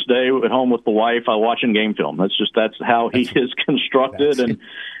Christmas Day at home with the wife watching game film. That's how he is constructed,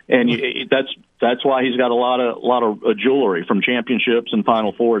 and that's why he's got a lot of jewelry from championships and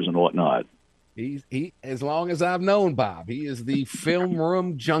Final Fours and whatnot. He as long as I've known Bob, he is the film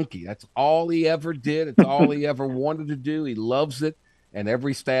room junkie. That's all he ever did. It's all he ever wanted to do. He loves it, and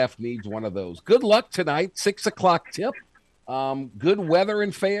every staff needs one of those. Good luck tonight, 6:00 tip. Good weather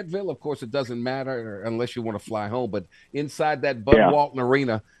in Fayetteville. Of course, it doesn't matter unless you want to fly home, but inside that Bud Walton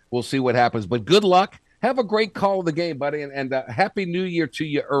Arena, we'll see what happens. But good luck. Have a great call of the game, buddy, and Happy New Year to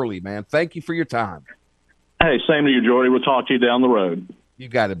you early, man. Thank you for your time. Hey, same to you, Jordy. We'll talk to you down the road. You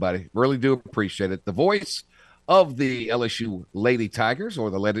got it, buddy. Really do appreciate it. The voice of the LSU Lady Tigers,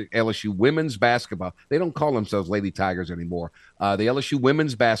 or the LSU women's basketball. They don't call themselves Lady Tigers anymore. The LSU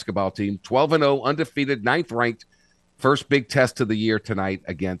women's basketball team, 12-0, undefeated, 9th ranked. First big test of the year tonight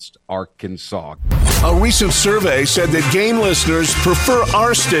against Arkansas. A recent survey said that game listeners prefer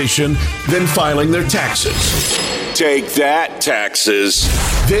our station than filing their taxes. Take that, taxes.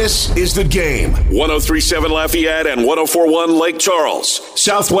 This is The Game. 103.7 Lafayette and 104.1 Lake Charles,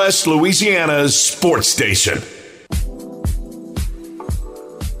 Southwest Louisiana's sports station.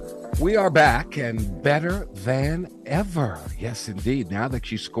 We are back and better than ever. Yes, indeed. Now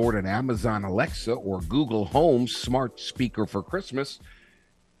that you scored an Amazon Alexa or Google Home smart speaker for Christmas,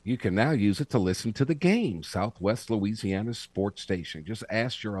 you can now use it to listen to The Game, Southwest Louisiana's sports station. Just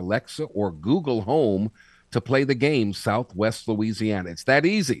ask your Alexa or Google Home to play The Game, Southwest Louisiana. It's that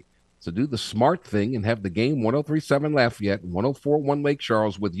easy. So do the smart thing and have The Game 103.7 Lafayette and 104.1 Lake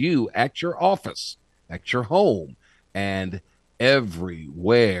Charles with you at your office, at your home, and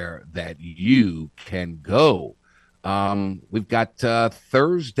everywhere that you can go. We've got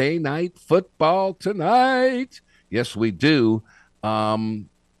Thursday night football tonight. Yes, we do.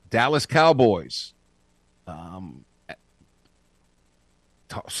 Dallas Cowboys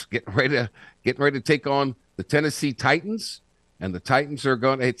getting ready to take on the Tennessee Titans, and the Titans are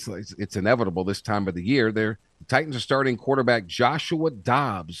going. It's inevitable this time of the year. The Titans are starting quarterback Joshua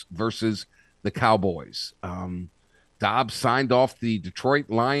Dobbs versus the Cowboys. Dobbs signed off the Detroit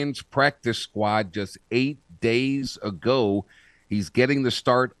Lions practice squad just 8 days ago. He's getting the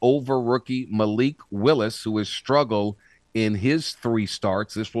start over rookie Malik Willis, who has struggled in his 3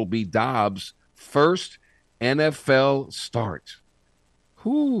 starts. This will be Dobbs' first NFL start.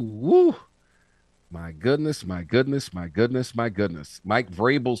 Whoo. My goodness. Mike Vrabel's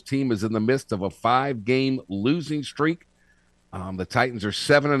team is in the midst of a 5-game losing streak. The Titans are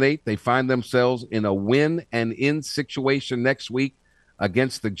 7-8. They find themselves in a win and in situation next week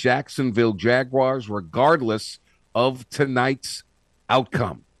against the Jacksonville Jaguars, regardless of tonight's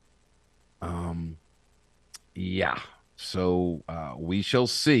outcome. So we shall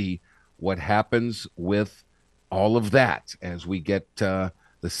see what happens with all of that as we get the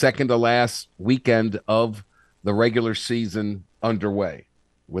second to last weekend of the regular season underway.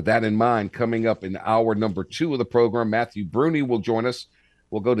 With that in mind, coming up in hour number 2 of the program, Matthew Bruni will join us.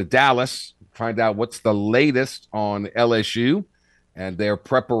 We'll go to Dallas, find out what's the latest on LSU and their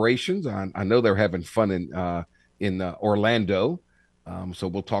preparations. I know they're having fun in Orlando, so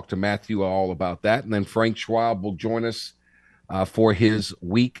we'll talk to Matthew all about that. And then Frank Schwab will join us for his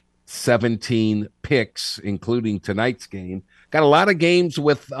Week 17 picks, including tonight's game. Got a lot of games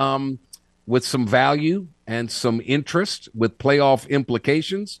with some value and some interest with playoff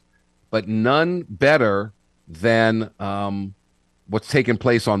implications, but none better than what's taking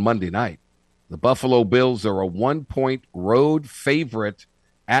place on Monday night. The Buffalo Bills are a 1-point road favorite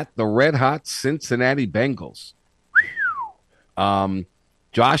at the red-hot Cincinnati Bengals.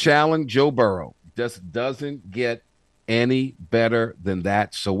 Josh Allen, Joe Burrow just doesn't get any better than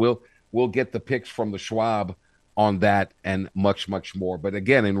that. So we'll get the picks from the Schwab on that and much, much more. But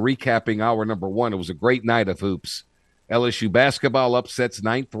again, in recapping hour number 1, it was a great night of hoops. LSU basketball upsets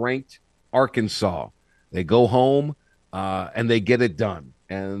 9th-ranked Arkansas. They go home and they get it done.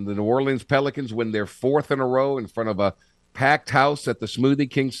 And the New Orleans Pelicans win their 4th in a row in front of a packed house at the Smoothie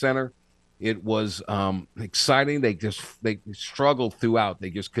King Center. It was exciting. They struggled throughout. They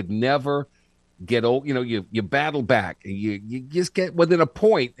just could never get old. You battle back and you just get within a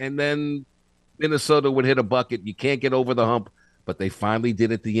point, and then Minnesota would hit a bucket. You can't get over the hump, but they finally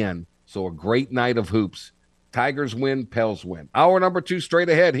did at the end. So a great night of hoops. Tigers win, Pels win. Hour number 2 straight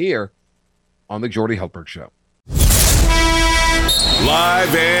ahead here on the Jordy Hultberg Show.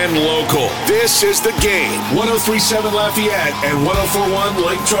 Live and local. This is The Game. 103.7 Lafayette and 104.1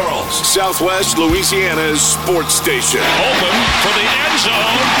 Lake Charles. Southwest Louisiana's sports station. Open for the end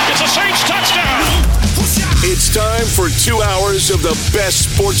zone. It's a Saints touchdown. It's time for 2 hours of the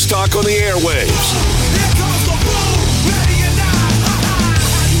best sports talk on the airwaves.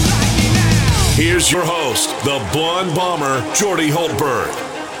 Here's your host, the Blonde Bomber, Jordy Holtberg.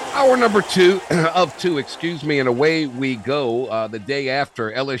 Hour number two, and away we go. The day after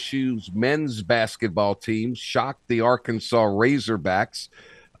LSU's men's basketball team shocked the Arkansas Razorbacks,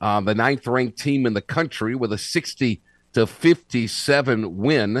 the ninth-ranked team in the country, with a 60-57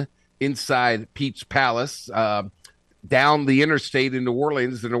 win inside Pete's Palace. Down the interstate in New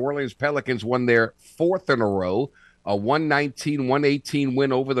Orleans, the New Orleans Pelicans won their fourth in a row, a 119-118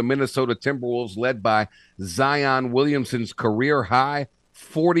 win over the Minnesota Timberwolves, led by Zion Williamson's career-high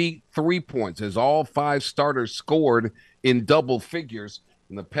 43 points, as all five starters scored in double figures.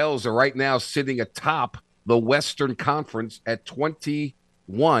 And the Pels are right now sitting atop the Western Conference at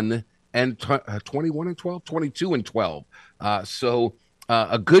 21 and 12. So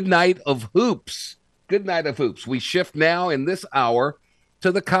a good night of hoops. Good night of hoops. We shift now in this hour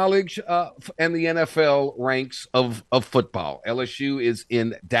to the college and the NFL ranks of football. LSU is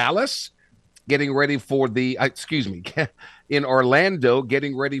in Dallas, getting ready for the, in Orlando,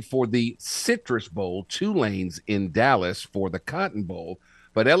 getting ready for the Citrus Bowl. Tulane's in Dallas for the Cotton Bowl.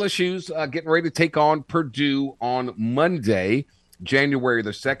 But LSU's getting ready to take on Purdue on Monday, January the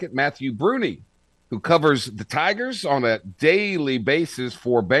 2nd. Matthew Bruni, who covers the Tigers on a daily basis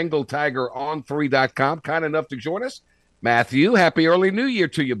for BengalTigerOn3.com, kind enough to join us. Matthew, happy early New Year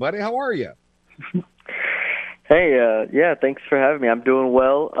to you, buddy. How are you? Hey, yeah, thanks for having me. I'm doing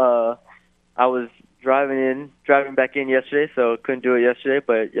well. I was driving back in yesterday, so couldn't do it yesterday.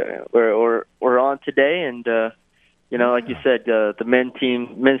 But yeah, we're on today, and like you said, the men's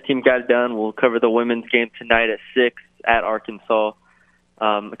team got it done. We'll cover the women's game tonight at 6 at Arkansas.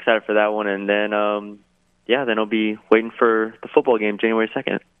 Excited for that one, and then then I'll be waiting for the football game January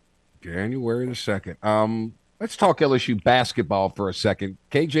 2nd. January the 2nd. Let's talk LSU basketball for a second.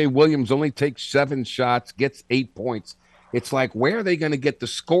 KJ Williams only takes 7 shots, gets 8 points. It's like, where are they going to get the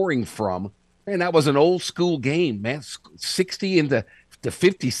scoring from? Man, that was an old school game, man. 60 into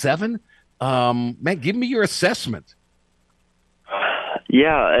 57. Man, give me your assessment.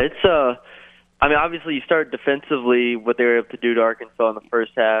 Yeah, it's obviously you start defensively, what they were able to do to Arkansas in the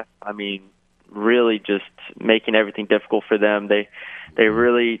first half. I mean, really just making everything difficult for them. They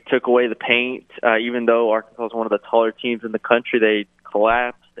really took away the paint. Even though Arkansas is one of the taller teams in the country, they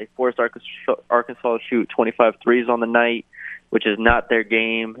collapsed. They forced Arkansas to shoot 25 threes on the night, which is not their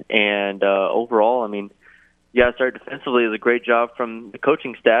game. And overall, I mean, you got to start defensively. It was a great job from the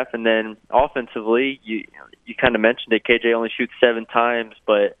coaching staff. And then offensively, you kind of mentioned it, KJ only shoots 7 times,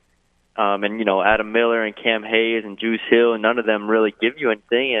 but Adam Miller and Cam Hayes and Juice Hill, and none of them really give you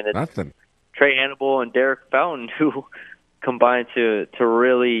anything. And it's nothing. Trey Hannibal and Derek Fountain who combined to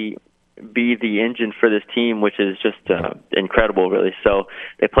really be the engine for this team, which is just incredible, really. So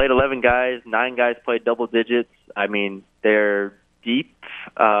they played 11 guys, 9 guys played double digits. I mean, they're deep.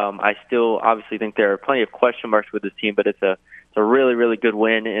 I still obviously think there are plenty of question marks with this team, but it's a really, really good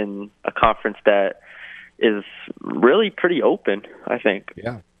win in a conference that is really pretty open, I think.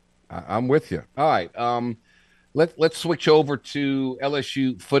 Yeah, I'm with you. All right. Let's switch over to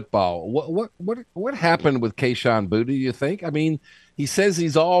LSU football. What happened with Kayshon Boutte, do you think? I mean, he says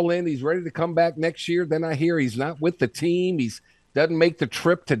he's all in. He's ready to come back next year. Then I hear he's not with the team. He's doesn't make the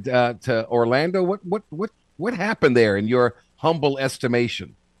trip to Orlando. What happened there in your humble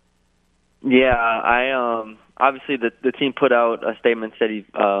estimation? Yeah, I obviously the team put out a statement said it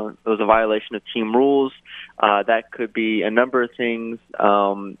was a violation of team rules. That could be a number of things.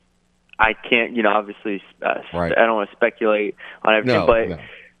 I can't, obviously, right. I don't want to speculate on everything, but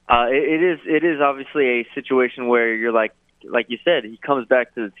it is obviously a situation where you're like you said, he comes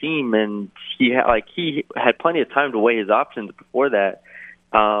back to the team and he had plenty of time to weigh his options before that,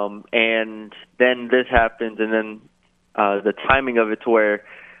 and then this happens, and then the timing of it to where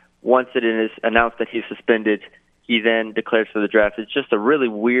once it is announced that he's suspended, he then declares for the draft. It's just a really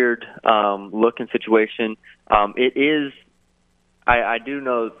weird looking situation. It is. I do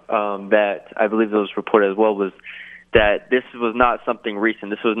know that I believe it was reported as well was that this was not something recent.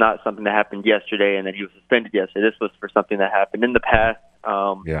 This was not something that happened yesterday and then he was suspended yesterday. This was for something that happened in the past.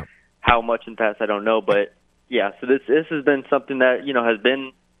 How much in the past, I don't know. But, yeah, so this has been something that, has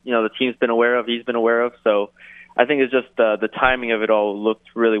been, the team's been aware of, he's been aware of. So I think it's just the timing of it all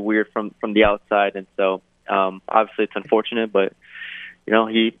looked really weird from the outside. And so obviously it's unfortunate, but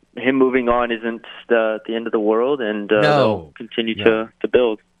him moving on isn't the end of the world, and they'll continue to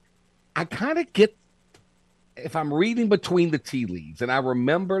build. I kind of get, if I'm reading between the tea leaves, and I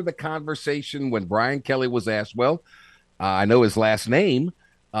remember the conversation when Brian Kelly was asked, I know his last name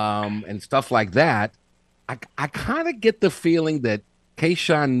and stuff like that. I kind of get the feeling that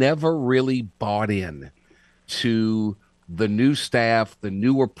Kayshawn never really bought in to the new staff, the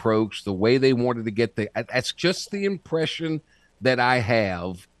new approach, the way they wanted to get that's just the impression that I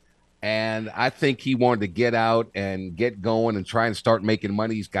have. And I think he wanted to get out and get going and try and start making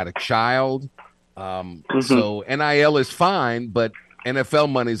money. He's got a child. So NIL is fine, but NFL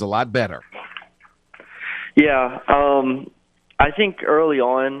money is a lot better. Yeah. I think early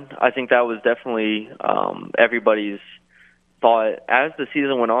on, I think that was definitely everybody's thought. As the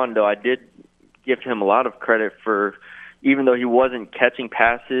season went on, though, I did give him a lot of credit for, even though he wasn't catching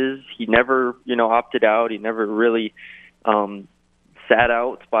passes, he never, opted out. He never really sat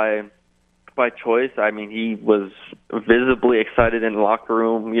out by choice. I mean, he was visibly excited in the locker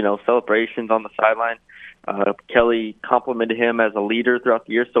room, celebrations on the sideline. Kelly complimented him as a leader throughout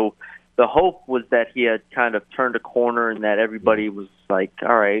the year. So the hope was that he had kind of turned a corner and that everybody was like,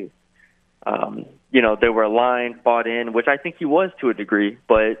 all right, they were aligned, bought in, which I think he was to a degree.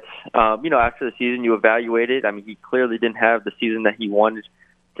 But, after the season, you evaluate it. I mean, he clearly didn't have the season that he wanted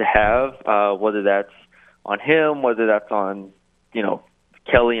to have, whether that's on him, whether that's on,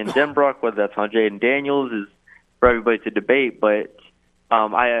 Kelly and Denbrock, whether that's on Jaden Daniels, is for everybody to debate. But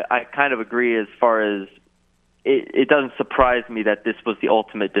I kind of agree as far as it doesn't surprise me that this was the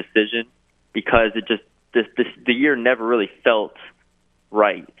ultimate decision, because it just the year never really felt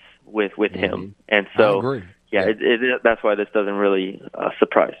right with him, and so that's why this doesn't really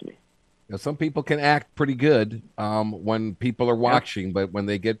surprise me. Now, some people can act pretty good when people are watching, but when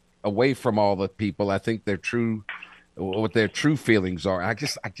they get away from all the people, I think what their true feelings are. I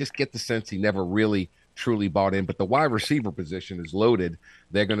just get the sense he never really truly bought in. But the wide receiver position is loaded.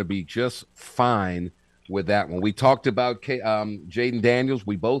 They're going to be just fine with that one. We talked about Jaden Daniels.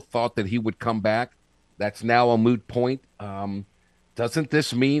 We both thought that he would come back. That's now a moot point. Doesn't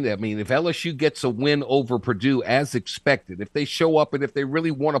this mean, if LSU gets a win over Purdue as expected, if they show up and if they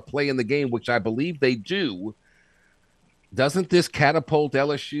really want to play in the game, which I believe they do, doesn't this catapult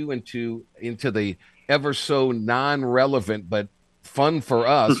LSU into the ever so non-relevant but fun for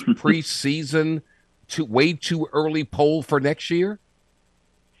us preseason way too early poll for next year?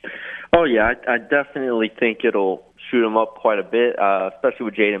 Oh, yeah, I definitely think it'll shoot him up quite a bit, especially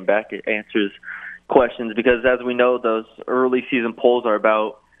with Jaden back. It answers questions, because as we know, those early season polls are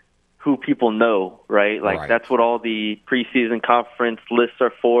about who people know, right? Like, that's what all the preseason conference lists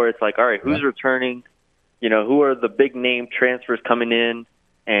are for. It's like, all right, who's returning? Who are the big name transfers coming in?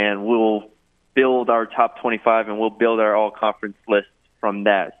 And we'll build our top 25 and we'll build our all conference list from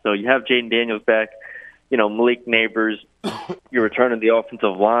that. So you have Jaden Daniels back, Malik Neighbors, you're returning the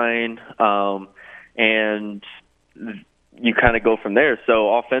offensive line, and you kind of go from there.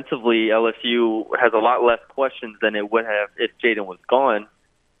 So offensively, LSU has a lot less questions than it would have if Jaden was gone.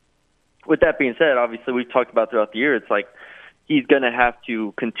 With that being said, obviously we've talked about throughout the year, it's like he's going to have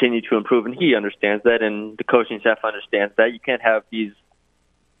to continue to improve, and he understands that, and the coaching staff understands that. You can't have these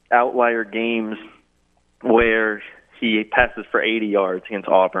outlier games where he passes for 80 yards against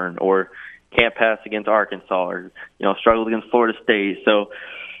Auburn, or can't pass against Arkansas, or struggled against Florida State. So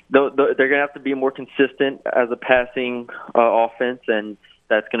they're going to have to be more consistent as a passing offense, and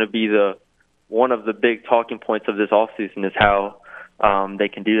that's going to be one of the big talking points of this offseason is how they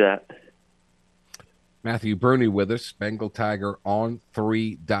can do that. Matthew Burney with us,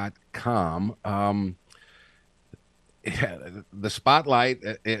 BengalTigerOn3.com. The spotlight,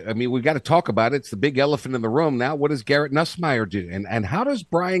 we've got to talk about it. It's the big elephant in the room now. What does Garrett Nussmeier do? And how does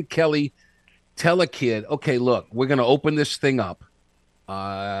Brian Kelly tell a kid, okay, look, we're going to open this thing up,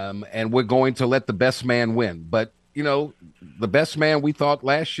 and we're going to let the best man win. But, the best man we thought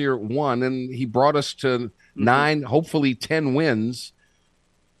last year won, and he brought us to 9, hopefully 10 wins.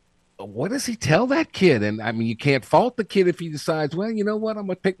 What does he tell that kid? And, you can't fault the kid if he decides, well, you know what, I'm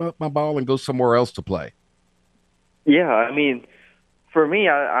going to pick up my ball and go somewhere else to play. Yeah, for me,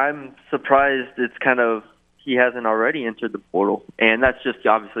 I'm surprised it's kind of he hasn't already entered the portal, and that's just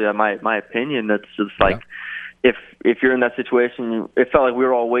obviously my opinion. That's just like if you're in that situation, it felt like we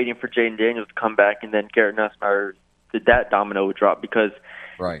were all waiting for Jaden Daniels to come back, and then Garrett Nussmeier did that domino drop, because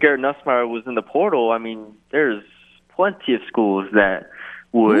Garrett Nussmeier was in the portal. There's plenty of schools that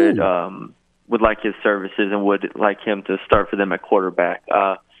would like his services and would like him to start for them at quarterback.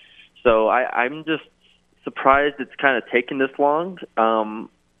 So I'm just surprised it's kind of taken this long.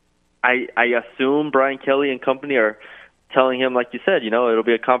 I assume Brian Kelly and company are telling him, like you said, it'll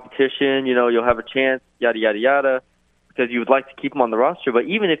be a competition, you'll have a chance, yada, yada, yada, because you would like to keep him on the roster. But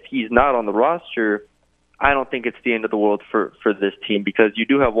even if he's not on the roster, I don't think it's the end of the world for this team, because you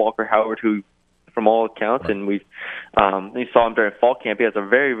do have Walker Howard, who, from all accounts, and we saw him during fall camp, he has a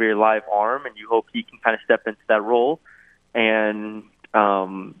very, very live arm, and you hope he can kind of step into that role. And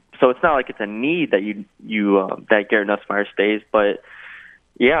so it's not like it's a need that that Garrett Nussmeier stays. But,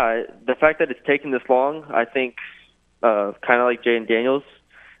 yeah, the fact that it's taken this long, I think kind of like Jayden Daniels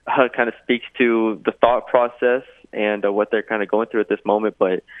kind of speaks to the thought process and what they're kind of going through at this moment.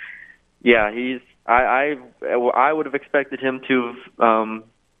 But, yeah, I would have expected him to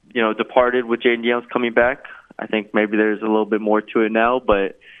have departed with Jayden Daniels coming back. I think maybe there's a little bit more to it now,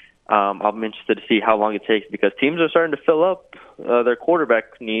 but I'm interested to see how long it takes, because teams are starting to fill up their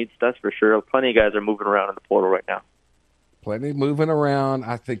quarterback needs, that's for sure. Plenty of guys are moving around in the portal right now. Plenty moving around.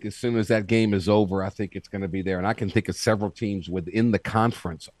 I think as soon as that game is over, I think it's going to be there. And I can think of several teams within the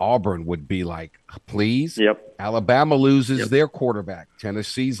conference. Auburn would be like, please. Yep. Alabama loses their quarterback.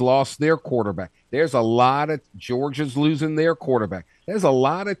 Tennessee's lost their quarterback. There's a lot of – Georgia's losing their quarterback. There's a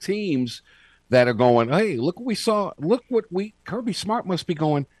lot of teams that are going, hey, look what we saw. Look what Kirby Smart must be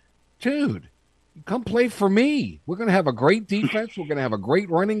going, dude, come play for me. We're going to have a great defense. We're going to have a great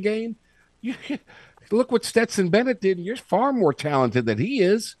running game. Look what Stetson Bennett did. You're far more talented than he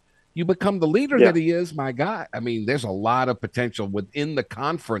is. You become the leader that he is. My God. I mean, there's a lot of potential within the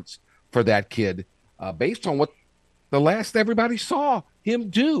conference for that kid based on what the last everybody saw him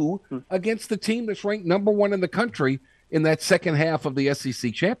do against the team that's ranked number 1 in the country in that second half of the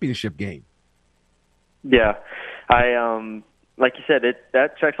SEC championship game. Yeah. Like you said,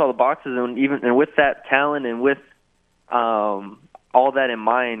 that checks all the boxes, and with that talent and with all that in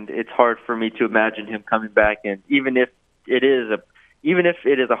mind, it's hard for me to imagine him coming back. And even if it is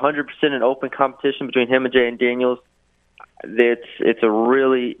 100% an open competition between him and Jayden Daniels, it's a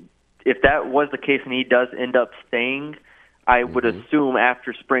really, if that was the case and he does end up staying, I would assume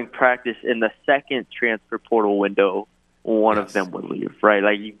after spring practice in the second transfer portal window, one of them would leave, right?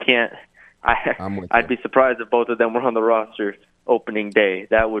 Like you can't. I'd be surprised if both of them were on the roster opening day.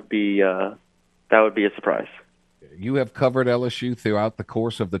 That would be a surprise. You have covered LSU throughout the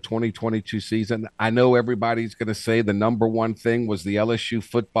course of the 2022 season. I know everybody's going to say the number one thing was the LSU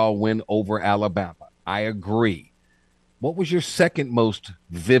football win over Alabama. I agree. What was your second most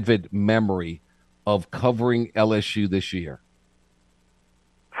vivid memory of covering LSU this year?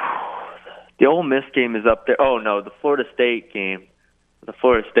 The Ole Miss game is up there. Oh, no, the Florida State game. The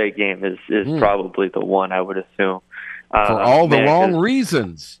Florida State game is probably the one, I would assume. For all the wrong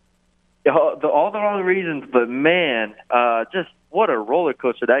reasons. All the wrong reasons, but, man, just what a roller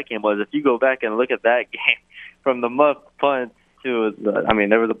coaster that game was. If you go back and look at that game, from the muff punt to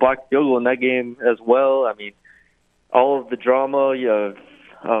there was a blocked field goal in that game as well. I mean, all of the drama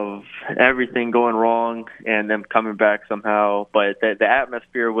of everything going wrong and them coming back somehow. But the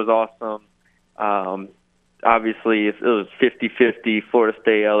atmosphere was awesome. Obviously, it was 50-50 Florida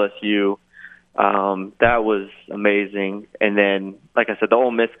State, LSU. That was amazing. And then, like I said, the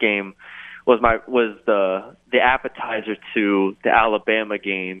Ole Miss game was the appetizer to the Alabama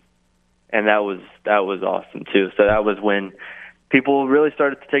game, and that was awesome too. So that was when people really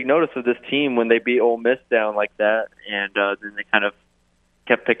started to take notice of this team, when they beat Ole Miss down like that, and then they kind of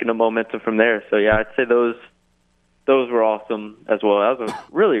kept picking up momentum from there. So yeah, I'd say those were awesome as well. That was a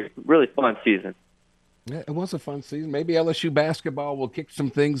really, really fun season. Yeah, it was a fun season. Maybe LSU basketball will kick some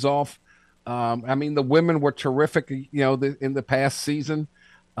things off. The women were terrific, in the past season.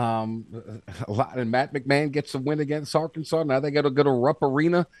 A lot, and Matt McMahon gets a win against Arkansas. Now they got to go to Rupp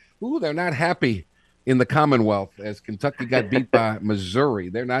Arena. Ooh, they're not happy in the Commonwealth as Kentucky got beat by Missouri.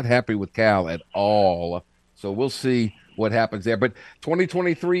 They're not happy with Cal at all. So we'll see what happens there. But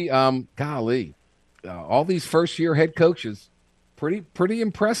 2023, golly, all these first-year head coaches, pretty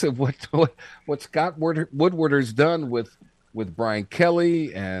impressive what Scott Woodward's done with Brian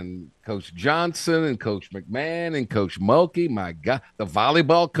Kelly and Coach Johnson and Coach McMahon and Coach Mulkey. My God, the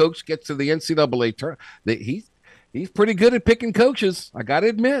volleyball coach gets to the NCAA tournament. He's pretty good at picking coaches, I got to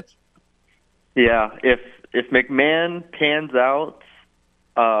admit. Yeah, if McMahon pans out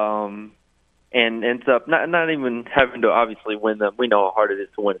and ends up not even having to obviously win them, we know how hard it is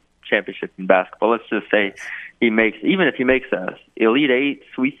to win a championship in basketball. Let's just say even if he makes a Elite 8,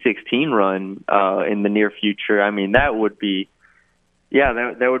 Sweet 16 run in the near future, that would be,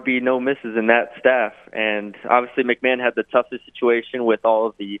 there would be no misses in that staff. And obviously McMahon had the toughest situation with all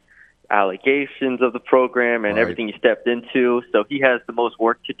of the allegations of the program and everything he stepped into. So he has the most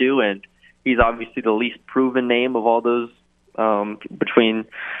work to do, and he's obviously the least proven name of all those between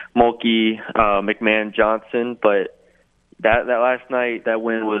Mulkey, McMahon, Johnson. But that last night, that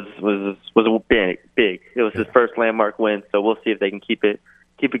win was big. It was his first landmark win, so we'll see if they can keep it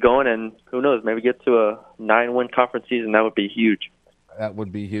going, and who knows, maybe get to a 9-win conference season. That would be huge. That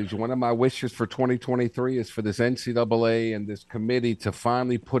would be huge. One of my wishes for 2023 is for this NCAA and this committee to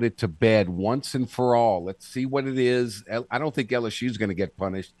finally put it to bed once and for all. Let's see what it is. I don't think LSU is going to get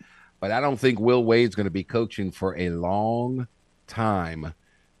punished, but I don't think Will Wade's going to be coaching for a long time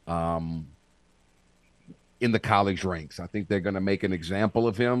in the college ranks. I think they're going to make an example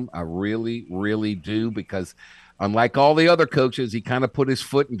of him. I really, really do, because unlike all the other coaches, he kind of put his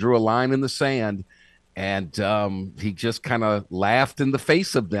foot and drew a line in the sand. And he just kind of laughed in the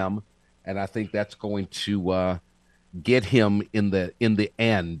face of them, and I think that's going to get him in the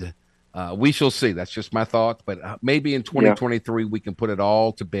end. We shall see. That's just my thought. But maybe in 2023 we can put it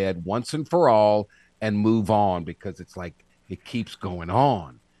all to bed once and for all and move on, because it's like it keeps going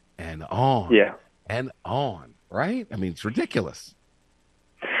on and on and on, right? I mean, it's ridiculous.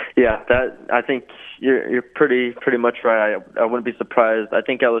 Yeah, that I think you're pretty much right. I wouldn't be surprised. I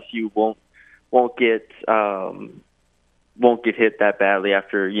think LSU won't get hit that badly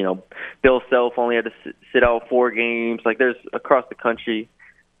after, Bill Self only had to sit out 4 games. Like, there's across the country,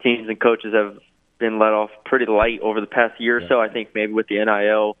 teams and coaches have been let off pretty light over the past year or so. I think maybe with the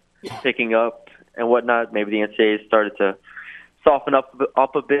NIL picking up and whatnot, maybe the NCAA started to soften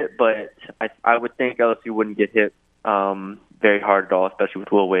up a bit, but I would think LSU wouldn't get hit very hard at all, especially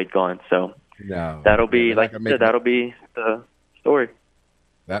with Will Wade gone. So that'll be, like you said, that'll be the story.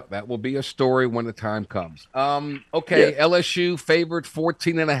 That will be a story when the time comes. LSU favored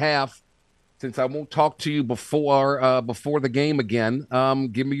 14.5. Since I won't talk to you before the game again,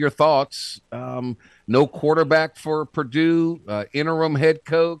 give me your thoughts. No quarterback for Purdue, interim head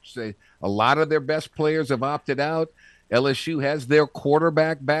coach. A lot of their best players have opted out. LSU has their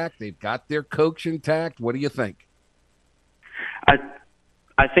quarterback back. They've got their coach intact. What do you think? I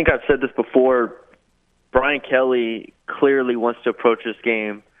think I've said this before. Brian Kelly clearly wants to approach this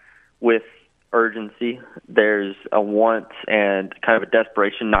game with urgency. There's a want and kind of a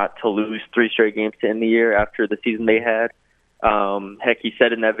desperation not to lose 3 straight games to end the year after the season they had. Heck, he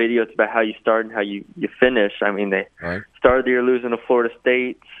said in that video, it's about how you start and how you finish. I mean, they started the year losing to Florida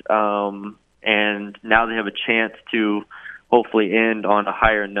State, and now they have a chance to hopefully end on a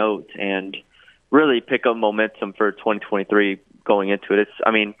higher note and really pick up momentum for 2023 going into it.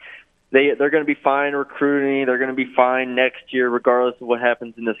 They're going to be fine recruiting. They're going to be fine next year, regardless of what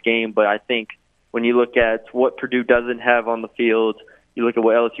happens in this game. But I think when you look at what Purdue doesn't have on the field, you look at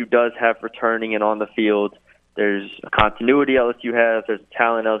what LSU does have returning and on the field, there's a continuity LSU has, there's a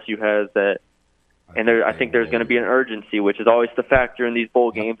talent LSU has I think there's going to be an urgency, which is always the factor in these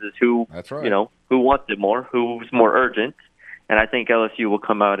bowl games, is who wants it more, who's more urgent. And I think LSU will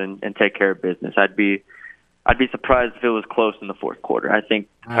come out and take care of business. I'd be surprised if it was close in the fourth quarter. I think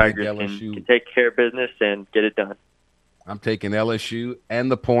Tigers can take care of business and get it done. I'm taking LSU and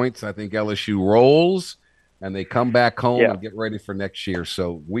the points. I think LSU rolls, and they come back home and get ready for next year.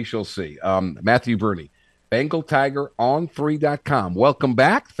 So we shall see. Matthew Bruni, BengalTigerOn3.com. Welcome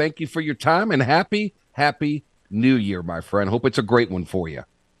back. Thank you for your time, and happy New Year, my friend. Hope it's a great one for you.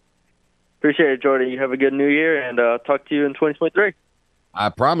 Appreciate it, Jordan. You have a good New Year, and talk to you in 2023. I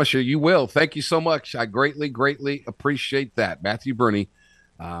promise you will. Thank you so much. I greatly appreciate that. Matthew Bruni,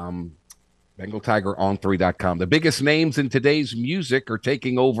 BengalTigerOn3.com. The biggest names in today's music are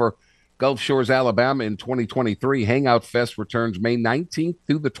taking over Gulf Shores, Alabama in 2023. Hangout Fest returns May 19th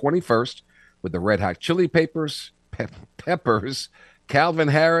through the 21st with the Red Hot Chili Peppers, Calvin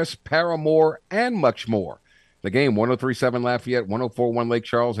Harris, Paramore, and much more. The game, 103.7 Lafayette, 104.1 Lake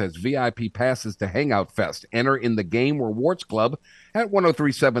Charles, has VIP passes to Hangout Fest. Enter in the Game Rewards Club at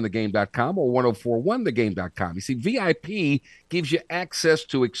 1037thegame.com or 1041thegame.com. You see, VIP gives you access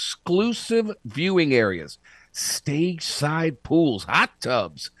to exclusive viewing areas, stage side pools, hot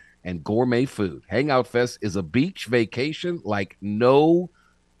tubs, and gourmet food. Hangout Fest is a beach vacation like no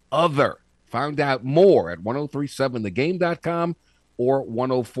other. Find out more at 1037thegame.com or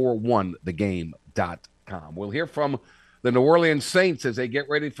 1041thegame.com. We'll hear from the New Orleans Saints as they get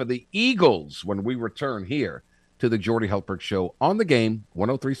ready for the Eagles when we return here to the Jordy Hultberg Show on the Game,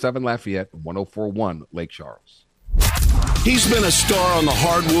 1037 Lafayette, 1041 Lake Charles. He's been a star on the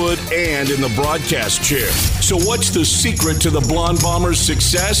hardwood and in the broadcast chair. So what's the secret to the Blonde Bomber's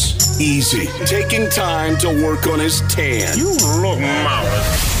success? Easy. Taking time to work on his tan. You look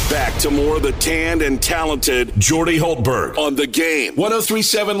marvelous. Back to more of the tanned and talented Jordy Hultberg on the Game.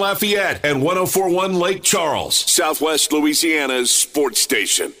 1037 Lafayette and 1041 Lake Charles, Southwest Louisiana's sports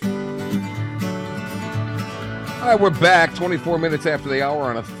station. All right, we're back 24 minutes after the hour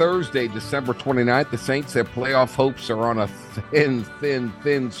on a Thursday, December 29th. The Saints, their playoff hopes are on a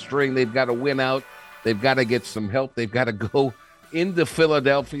thin string. They've got to win out. They've got to get some help. They've got to go into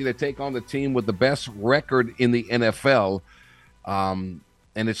Philadelphia to take on the team with the best record in the NFL. And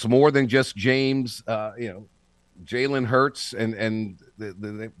it's more than just James, Jalen Hurts, and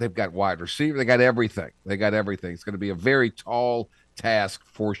they've got wide receiver. They got everything. It's going to be a very tall task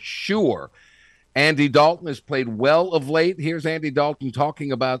for sure. Andy Dalton has played well of late. Here's Andy Dalton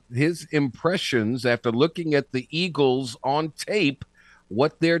talking about his impressions after looking at the Eagles on tape,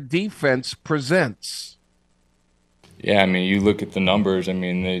 what their defense presents. Yeah, I mean, you look at the numbers. I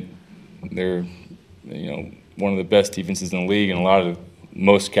mean, they're one of the best defenses in the league in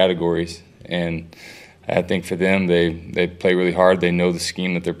most categories. And I think for them, they play really hard. They know the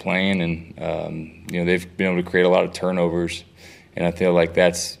scheme that they're playing, and they've been able to create a lot of turnovers. And I feel like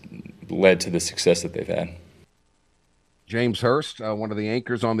that's led to the success that they've had. James Hurst, one of the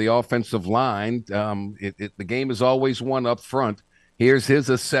anchors on the offensive line. The game is always won up front. Here's his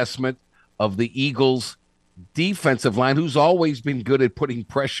assessment of the Eagles' defensive line, who's always been good at putting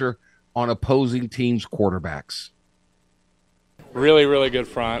pressure on opposing teams' quarterbacks. Really, really good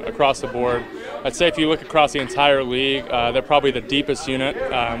front across the board. I'd say if you look across the entire league, they're probably the deepest unit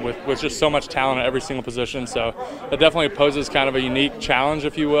with just so much talent at every single position. So it definitely poses kind of a unique challenge,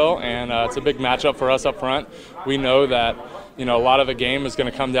 if you will, and it's a big matchup for us up front. We know that a lot of the game is going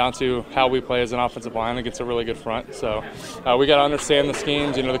to come down to how we play as an offensive line against a really good front. So we got to understand the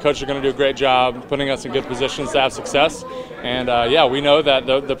schemes. The coaches are going to do a great job putting us in good positions to have success. And, we know that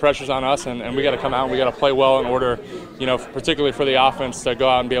the pressure's on us, and we got to come out and we got to play well in order, particularly for the offense to go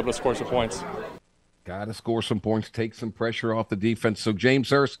out and be able to score some points. Got to score some points, take some pressure off the defense. So,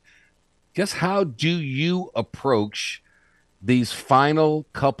 James Hurst, just how do you approach these final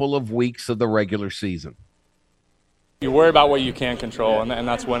couple of weeks of the regular season? You worry about what you can control, and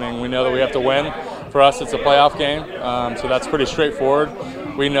that's winning. We know that we have to win. For us, it's a playoff game, so that's pretty straightforward.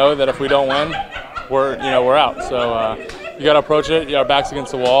 We know that if we don't win, we're out. So you got to approach it. Our back's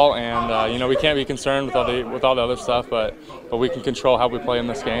against the wall, and we can't be concerned with all the other stuff, but we can control how we play in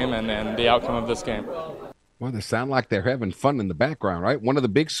this game and the outcome of this game. Well, they sound like they're having fun in the background, right? One of the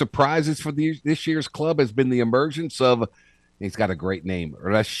big surprises for this year's club has been the emergence of, he's got a great name,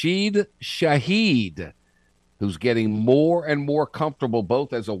 Rashid Shaheed, who's getting more and more comfortable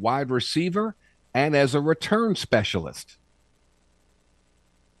both as a wide receiver and as a return specialist.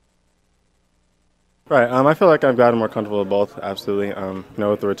 Right. I feel like I've gotten more comfortable with both, absolutely.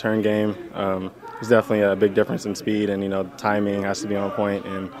 With the return game, there's definitely a big difference in speed, and, timing has to be on point.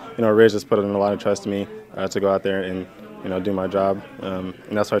 And, Riz just put in a lot of trust in me to go out there and, do my job. And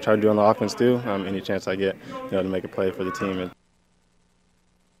that's what I try to do on the offense, too, any chance I get, to make a play for the team.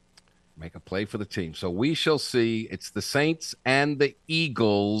 Make a play for the team. So we shall see. It's the Saints and the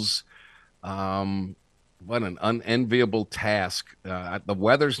Eagles. What an unenviable task. The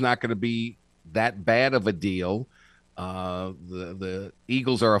weather's not going to be that bad of a deal. The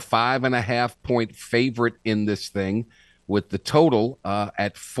Eagles are a 5.5-point favorite in this thing with the total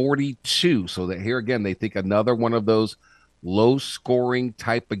at 42. So that here again, they think another one of those low-scoring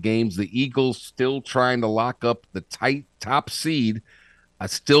type of games. The Eagles still trying to lock up the tight top seed. I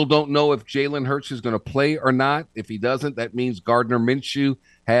still don't know if Jalen Hurts is going to play or not. If he doesn't, that means Gardner Minshew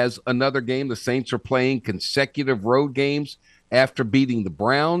has another game. The Saints are playing consecutive road games after beating the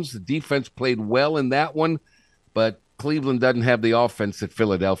Browns. The defense played well in that one, but Cleveland doesn't have the offense that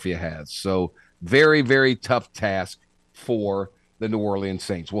Philadelphia has. So very, very tough task for the New Orleans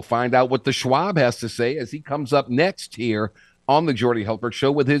Saints. We'll find out what the Schwab has to say as he comes up next here on the Jordy Hultberg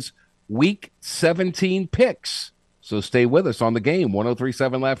Show with his Week 17 picks. So stay with us on the game.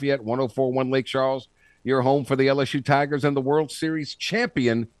 103.7 Lafayette, 104.1 Lake Charles. Your home for the LSU Tigers and the World Series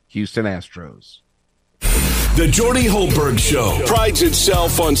champion Houston Astros. The Jordy Hultberg Show prides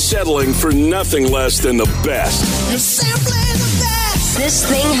itself on settling for nothing less than the best. You're simply the best. This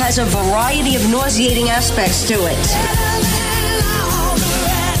thing has a variety of nauseating aspects to it.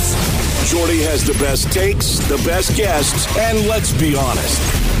 Jordy has the best takes, the best guests, and let's be honest,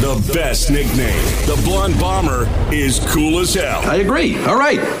 the best nickname. The Blonde Bomber is cool as hell. I agree. All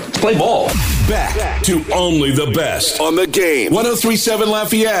right, let's play ball. Back to only the best on the game. 103.7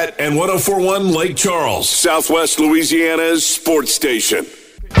 Lafayette and 104.1 Lake Charles, Southwest Louisiana's sports station.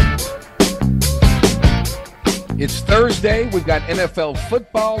 It's Thursday. We've got NFL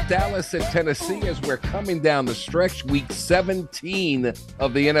football, Dallas at Tennessee as we're coming down the stretch. Week 17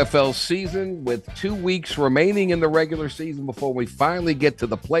 of the NFL season with 2 weeks remaining in the regular season before we finally get to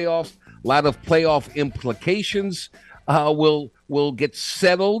the playoffs. A lot of playoff implications will get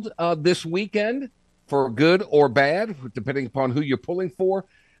settled this weekend for good or bad, depending upon who you're pulling for.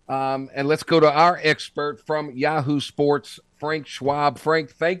 And let's go to our expert from Yahoo Sports, Frank Schwab.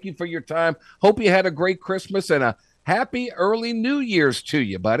 Frank, thank you for your time. Hope you had a great Christmas and a happy early New Year's to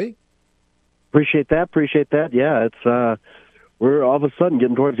you, buddy. Appreciate that. Yeah, it's we're all of a sudden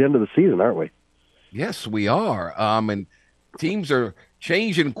getting towards the end of the season, aren't we? Yes, we are. And teams are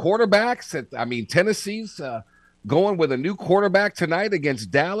changing quarterbacks. Tennessee's going with a new quarterback tonight against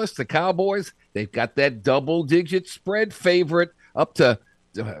Dallas. The Cowboys, they've got that double-digit spread favorite up to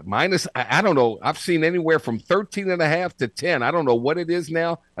minus, I don't know. I've seen anywhere from 13.5 to 10. I don't know what it is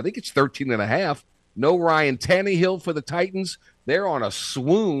now. I think it's 13.5. No Ryan Tannehill for the Titans. They're on a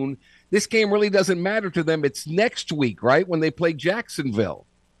swoon. This game really doesn't matter to them. It's next week, right, when they play Jacksonville.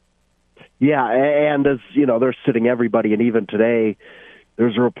 Yeah, and as you know, they're sitting everybody, and even today,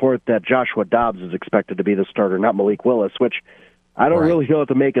 there's a report that Joshua Dobbs is expected to be the starter, not Malik Willis, which I don't really know what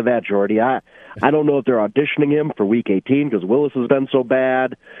to make of that, Jordy. I don't know if they're auditioning him for Week 18 because Willis has been so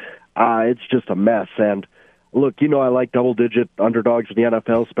bad. It's just a mess. And look, you know I like double-digit underdogs in the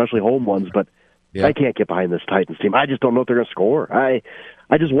NFL, especially home ones, but I can't get behind this Titans team. I just don't know if they're going to score. I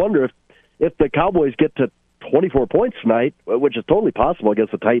just wonder if the Cowboys get to 24 points tonight, which is totally possible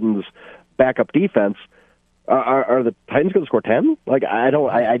against the Titans' backup defense, are the Titans going to score 10? Like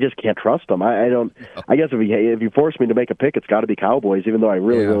I just can't trust them. I don't. I guess if you force me to make a pick, it's got to be Cowboys. Even though I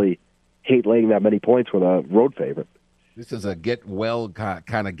really hate laying that many points with a road favorite. This is a get well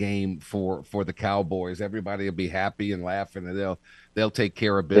kind of game for the Cowboys. Everybody will be happy and laughing, and they'll take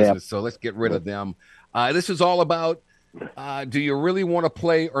care of business. So let's get rid of them. This is all about. Do you really want to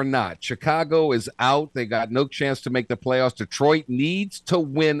play or not? Chicago is out. They got no chance to make the playoffs. Detroit needs to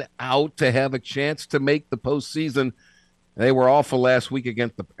win out to have a chance to make the postseason. They were awful last week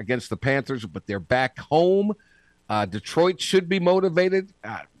against the Panthers, but they're back home. Detroit should be motivated.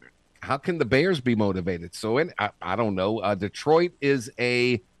 How can the Bears be motivated? So I don't know. Detroit is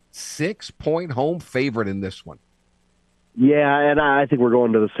a 6-point home favorite in this one. Yeah, and I think we're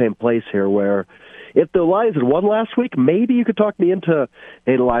going to the same place here where if the Lions had won last week, maybe you could talk me into,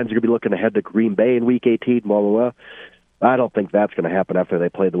 hey, the Lions are going to be looking ahead to Green Bay in Week 18, blah, blah, blah. I don't think that's going to happen after they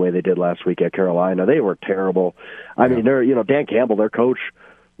played the way they did last week at Carolina. They were terrible. I mean, Dan Campbell, their coach,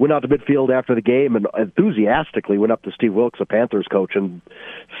 went out to midfield after the game and enthusiastically went up to Steve Wilkes, the Panthers coach, and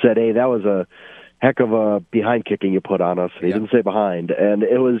said, hey, that was a heck of a behind kicking you put on us. And he didn't say behind. And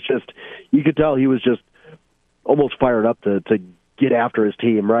it was just, you could tell he was just almost fired up to get after his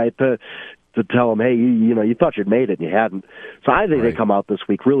team, right? To tell them, hey, you thought you'd made it and you hadn't. So I think they come out this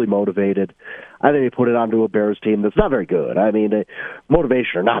week really motivated. I think they put it onto a Bears team that's not very good. I mean,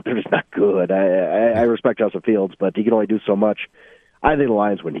 motivation or not, they're just not good. I respect Justin Fields, but he can only do so much. I think the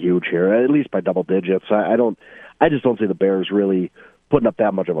Lions win huge here, at least by double digits. I just don't see the Bears really putting up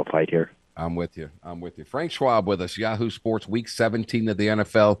that much of a fight here. I'm with you. Frank Schwab with us, Yahoo Sports, Week 17 of the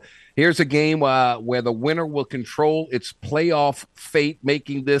NFL. Here's a game where the winner will control its playoff fate,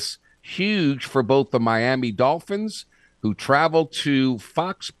 making this huge for both the Miami Dolphins, who travel to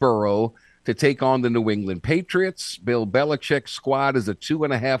Foxborough to take on the New England Patriots. Bill Belichick's squad is a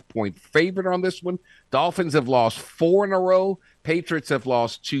 2.5-point favorite on this one. Dolphins have lost 4 in a row. Patriots have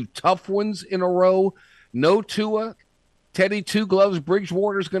lost 2 tough ones in a row. No Tua. Teddy Two Gloves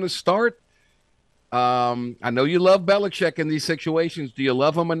Bridgewater's going to start. I know you love Belichick in these situations. Do you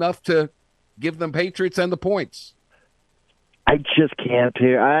love him enough to give them Patriots and the points? I just can't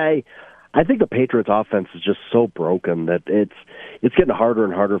here. I think the Patriots offense is just so broken that it's getting harder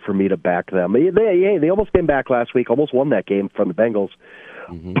and harder for me to back them. They almost came back last week, almost won that game from the Bengals,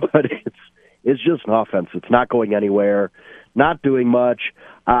 but it's just an offense. It's not going anywhere, not doing much.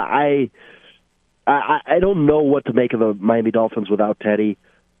 I don't know what to make of the Miami Dolphins without Teddy.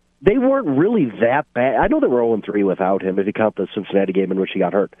 They weren't really that bad. I know they were 0-3 without him if you count the Cincinnati game in which he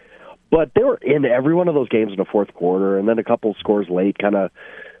got hurt. But they were in every one of those games in the fourth quarter, and then a couple scores late kind of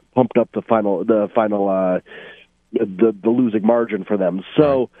pumped up the losing margin for them.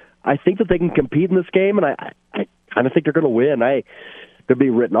 So I think that they can compete in this game, and I kind of think they're going to win. I could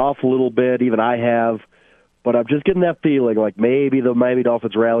be written off a little bit, even I have, but I'm just getting that feeling like maybe the Miami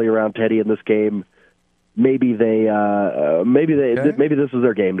Dolphins rally around Teddy in this game. Maybe maybe this is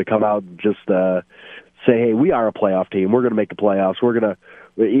their game to come out and just say, hey, we are a playoff team. We're going to make the playoffs. We're going to.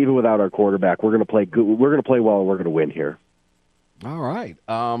 Even without our quarterback, we're going to play good. We're going to play well, and we're going to win here. All right.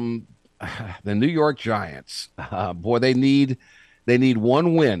 The New York Giants, boy, they need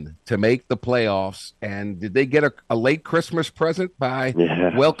one win to make the playoffs. And did they get a late Christmas present by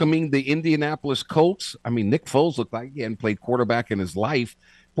welcoming the Indianapolis Colts? I mean, Nick Foles looked like he hadn't played quarterback in his life.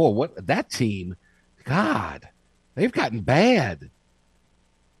 Boy, what that team? God, they've gotten bad.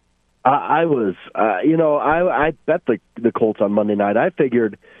 I was, I bet the Colts on Monday night. I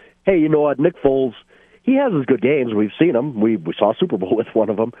figured, hey, you know what, Nick Foles, he has his good games. We've seen him. We saw Super Bowl with one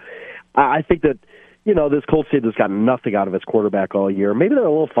of them. I think that, this Colts team has got nothing out of its quarterback all year. Maybe they're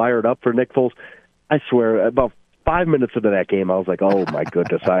a little fired up for Nick Foles. I swear, about 5 minutes into that game, I was like, oh, my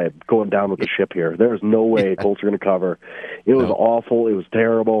goodness, I am going down with the ship here. There's no way Colts are going to cover. It was awful. It was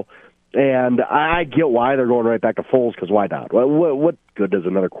terrible. And I get why they're going right back to Foles, because why not? What good does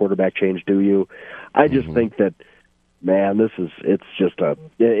another quarterback change do you? I just think that, man, they're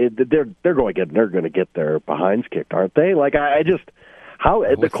going to get their behinds kicked, aren't they? Like,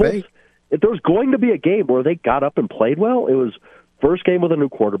 the Colts, if there was going to be a game where they got up and played well, it was first game with a new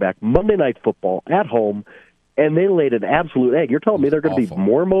quarterback, Monday Night Football at home, and they laid an absolute egg. You're telling me they're going to be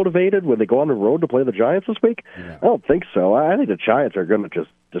more motivated when they go on the road to play the Giants this week? Yeah. I don't think so. I think the Giants are going to just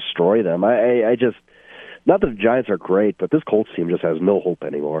destroy them. I just, not that the Giants are great, but this Colts team just has no hope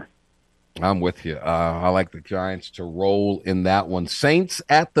anymore. I'm with you. I like the Giants to roll in that one. Saints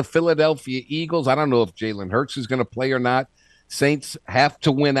at the Philadelphia Eagles. I don't know if Jalen Hurts is going to play or not. Saints have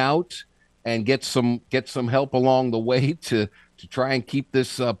to win out and get some help along the way to try and keep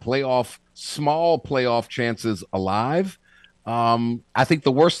this small playoff chances alive. I think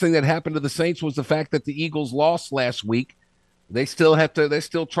the worst thing that happened to the Saints was the fact that the Eagles lost last week. They're still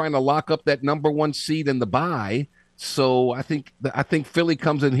trying to lock up that number 1 seed in the bye. So I think Philly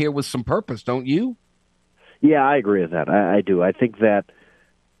comes in here with some purpose, don't you? Yeah, I agree with that. I do. I think that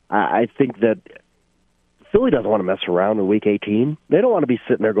Philly doesn't want to mess around in Week 18. They don't want to be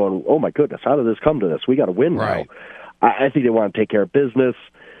sitting there going, oh, my goodness, how did this come to this? We got to win now. I think they want to take care of business.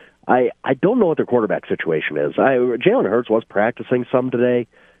 I don't know what their quarterback situation is. Jalen Hurts was practicing some today.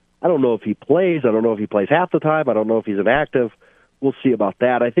 I don't know if he plays. I don't know if he plays half the time. I don't know if he's inactive. We'll see about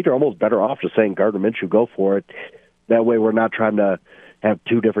that. I think they're almost better off just saying, Gardner Minshew, go for it. That way we're not trying to have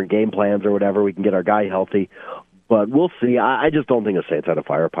 2 different game plans or whatever. We can get our guy healthy. But we'll see. I just don't think the Saints have the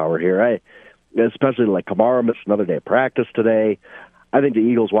firepower here. Especially like Kamara missed another day of practice today. I think the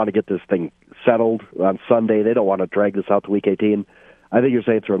Eagles want to get this thing settled on Sunday. They don't want to drag this out to Week 18. I think your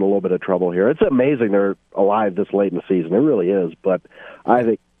Saints are in a little bit of trouble here. It's amazing they're alive this late in the season. It really is. But I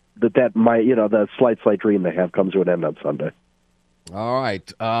think that might, the slight dream they have comes to an end on Sunday. All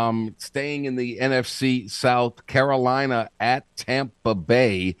right. Staying in the NFC South, Carolina at Tampa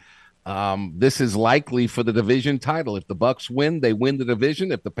Bay. This is likely for the division title. If the Bucs win, they win the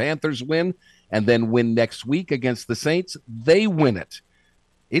division. If the Panthers win and then win next week against the Saints, they win it.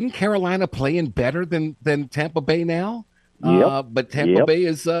 Isn't Carolina playing better than Tampa Bay now? Yep. But Tampa Bay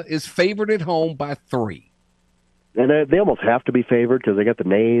is favored at home by 3. And they almost have to be favored because they got the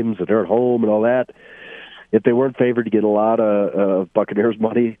names and they're at home and all that. If they weren't favored, you get a lot of Buccaneers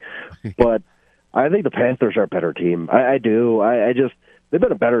money. But I think the Panthers are a better team. I do. They've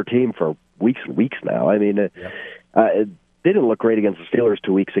been a better team for weeks and weeks now. I mean, they didn't look great against the Steelers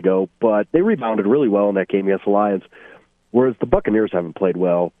 2 weeks ago, but they rebounded really well in that game against the Lions, whereas the Buccaneers haven't played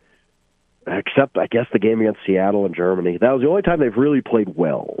well, except, I guess, the game against Seattle and Germany. That was the only time they've really played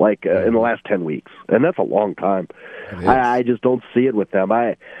well, in the last 10 weeks, and that's a long time. I just don't see it with them.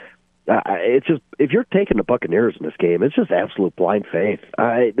 It's just, if you're taking the Buccaneers in this game, it's just absolute blind faith.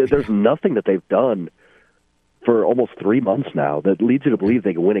 There's nothing that they've done for almost 3 months now that leads you to believe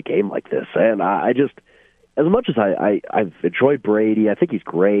they can win a game like this. And I just, as much as I've enjoyed Brady, I think he's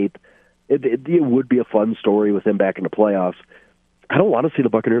great. It would be a fun story with him back in the playoffs. I don't want to see the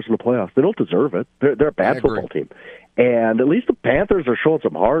Buccaneers in the playoffs. They don't deserve it. They're a bad football team. And at least the Panthers are showing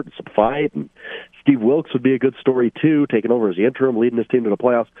some heart and some fight. And Steve Wilkes would be a good story, too, taking over as the interim, leading his team to the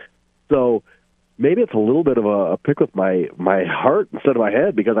playoffs. So maybe it's a little bit of a pick with my heart instead of my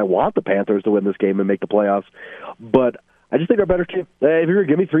head because I want the Panthers to win this game and make the playoffs. But I just think they're a better team. If you're going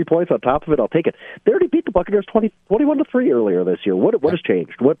to give me 3 points on top of it, I'll take it. They already beat the Buccaneers 21-3 earlier this year. What has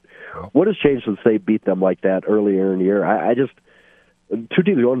changed? What has changed since they beat them like that earlier in the year? I just, 2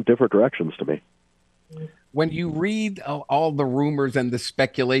 teams going in different directions to me. When you read all the rumors and the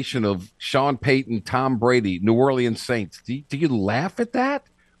speculation of Sean Payton, Tom Brady, New Orleans Saints, do you laugh at that?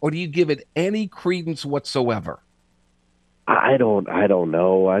 Or do you give it any credence whatsoever? I don't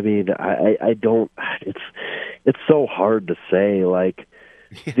know. I mean, I don't. It's so hard to say. Like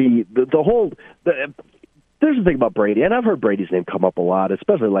the whole. There's the thing about Brady, and I've heard Brady's name come up a lot,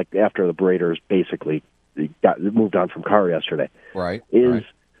 especially like after the Raiders basically moved on from Carr yesterday. Right.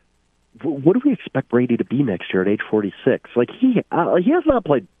 What do we expect Brady to be next year at age 46? Like he has not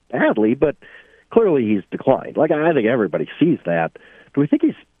played badly, but clearly he's declined. Like I think everybody sees that. Do we think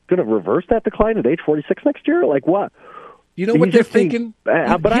he's going to reverse that decline at age 46 next year? Like what You know what they're thinking? But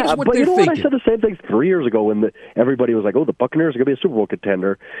you know what? I said the same thing 3 years ago when everybody was like, "Oh, the Buccaneers are going to be a Super Bowl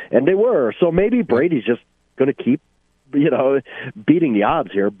contender," and they were. So maybe Brady's just going to keep, beating the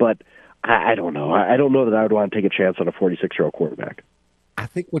odds here. But I don't know. I don't know that I would want to take a chance on a 46-year-old quarterback. I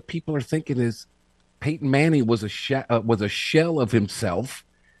think what people are thinking is Peyton Manning was a shell of himself,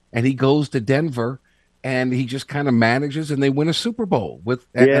 and he goes to Denver, and he just kind of manages, and they win a Super Bowl.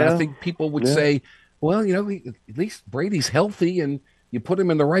 And I think people would say, well, at least Brady's healthy, and you put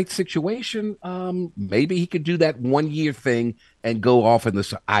him in the right situation. Maybe he could do that 1 year thing and go off in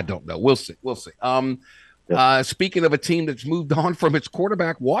the. I don't know. We'll see. Speaking of a team that's moved on from its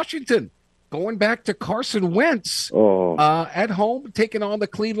quarterback, Washington going back to Carson Wentz at home, taking on the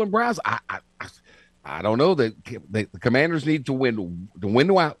Cleveland Browns. I don't know. The Commanders need to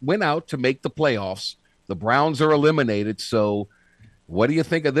win out to make the playoffs. The Browns are eliminated, so. What do you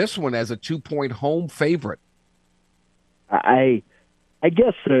think of this one as a 2-point home favorite? I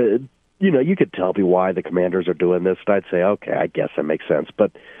guess, you could tell me why the Commanders are doing this, and I'd say, okay, I guess that makes sense.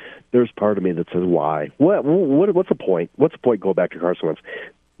 But there's part of me that says, why? What's the point? What's the point going back to Carson Wentz?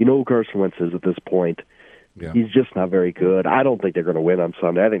 You know who Carson Wentz is at this point. Yeah. He's just not very good. I don't think they're going to win on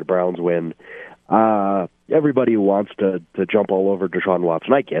Sunday. I think the Browns win. Everybody wants to jump all over Deshaun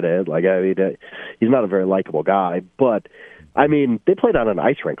Watson. I get it. He's not a very likable guy, but they played on an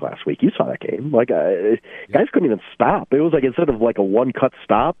ice rink last week. You saw that game. Guys couldn't even stop. It was instead of a one-cut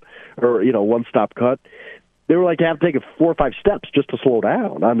stop or, one-stop cut, they were have to take 4 or 5 steps just to slow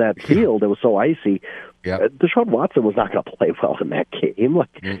down on that field. It was so icy. Yeah. Deshaun Watson was not going to play well in that game.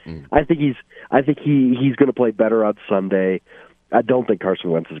 I think he's going to play better on Sunday. I don't think Carson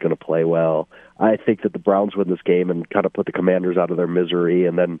Wentz is going to play well. I think that the Browns win this game and kind of put the Commanders out of their misery,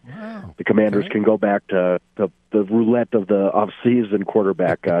 and then the Commanders can go back to the roulette of the off-season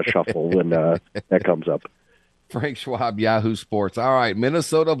quarterback shuffle when that comes up. Frank Schwab, Yahoo Sports. All right,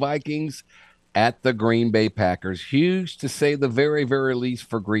 Minnesota Vikings at the Green Bay Packers. Huge, to say the very, very least,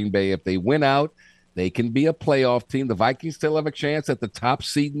 for Green Bay. If they win out, they can be a playoff team. The Vikings still have a chance at the top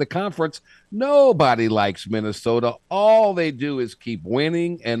seed in the conference. Nobody likes Minnesota. All they do is keep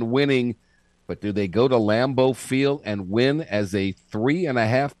winning and winning. But do they go to Lambeau Field and win as a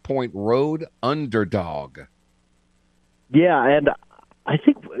 3.5-point road underdog? Yeah, and I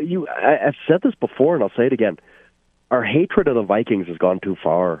think I've said this before, and I'll say it again. Our hatred of the Vikings has gone too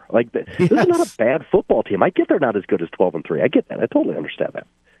far. This is not a bad football team. I get they're not as good as 12-3. I get that. I totally understand that.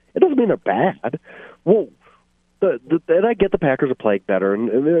 It doesn't mean they're bad. Well, and I get the Packers are playing better, and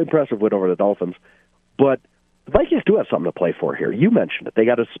they're impressive win over the Dolphins. But the Vikings do have something to play for here. You mentioned it. They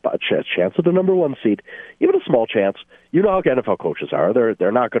got a chance at the number 1 seed, even a small chance. You know how NFL coaches are.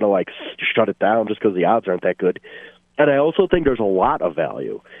 They're not going to shut it down just because the odds aren't that good. And I also think there's a lot of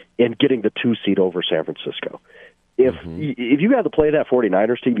value in getting the 2 seed over San Francisco. If you have to play that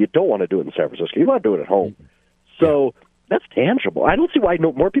 49ers team, you don't want to do it in San Francisco. You want to do it at home. So that's tangible. I don't see why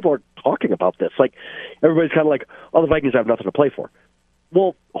more people are talking about this. Everybody's kind of the Vikings have nothing to play for.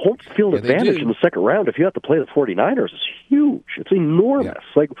 Well, home field advantage in the second round, if you have to play the 49ers, is huge. It's enormous.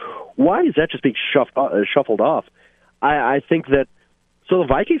 Why is that just being shuffled off? I think that so the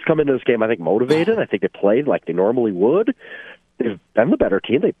Vikings come into this game, I think, motivated. I think they played like they normally would. They've been the better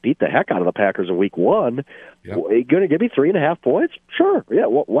team. They beat the heck out of the Packers in week 1. Yep. Are you going to give me 3.5 points? Sure. Yeah,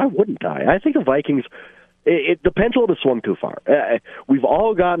 why wouldn't I? I think the Vikings... the pendulum has swung too far. We've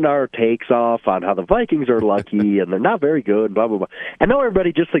all gotten our takes off on how the Vikings are lucky and they're not very good, blah, blah, blah. And now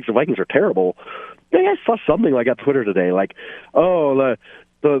everybody just thinks the Vikings are terrible. I saw something on Twitter today, the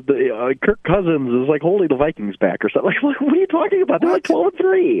Kirk Cousins is holding the Vikings back or something. What are you talking about? They're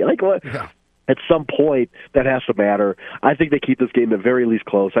 12-3. What? Yeah. At some point, that has to matter. I think they keep this game at very least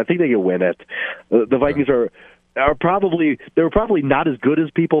close. I think they can win it. The Vikings are probably not as good as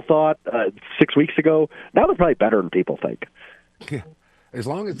people thought 6 weeks ago. Now they're probably better than people think. Yeah. As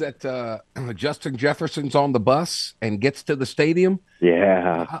long as that Justin Jefferson's on the bus and gets to the stadium,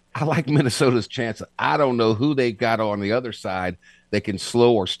 I like Minnesota's chance. I don't know who they got on the other side that can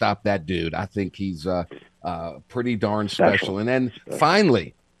slow or stop that dude. I think he's pretty darn special. And then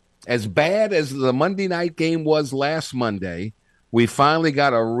finally, as bad as the Monday night game was last Monday, we finally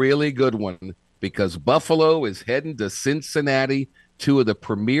got a really good one. Because Buffalo is heading to Cincinnati, 2 of the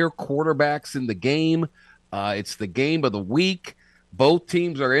premier quarterbacks in the game. It's the game of the week. Both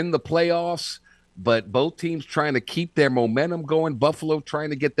teams are in the playoffs, but both teams trying to keep their momentum going. Buffalo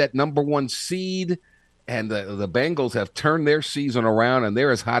trying to get that number 1 seed, and the Bengals have turned their season around, and they're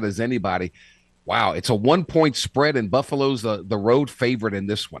as hot as anybody. Wow, it's a 1-point spread, and Buffalo's the road favorite in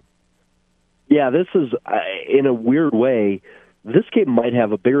this one. Yeah, this is, in a weird way, this game might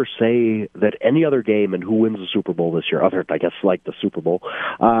have a bigger say than any other game in who wins the Super Bowl this year, other, I guess, like the Super Bowl.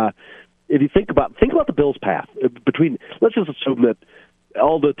 If you think about the Bills' path, let's just assume that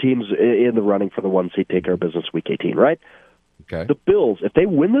all the teams in the running for the 1 seed take care of business week 18, right? Okay. The Bills, if they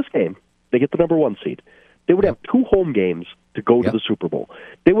win this game, they get the number 1 seed. They would have 2 home games to go to the Super Bowl.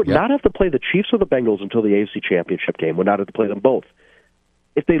 They would not have to play the Chiefs or the Bengals until the AFC Championship game, would not have to play them both.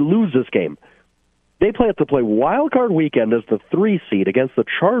 If they lose this game, they have to play Wild Card Weekend as the 3 seed against the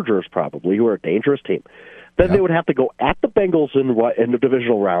Chargers, probably, who are a dangerous team. Then they would have to go at the Bengals in the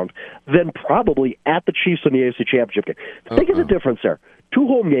divisional round, then probably at the Chiefs in the AFC Championship game. Think of the difference there. 2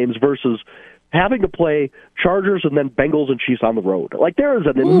 home games versus having to play Chargers and then Bengals and Chiefs on the road. Like, there is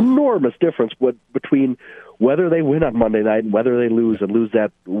an enormous difference between whether they win on Monday night and whether they lose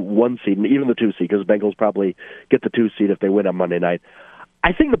that 1 seed, and even the 2 seed, because the Bengals probably get the 2 seed if they win on Monday night.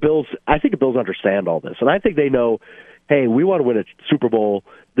 I think the Bills understand all this, and I think they know, hey, we want to win a Super Bowl.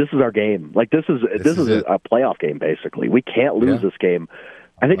 This is our game. Like, this is a playoff game, basically. We can't lose this game.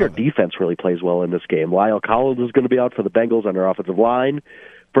 I think our defense really plays well in this game. Lyle Collins is going to be out for the Bengals on their offensive line.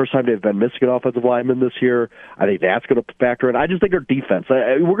 First time they've been missing an offensive lineman this year. I think that's going to factor in. I just think our defense.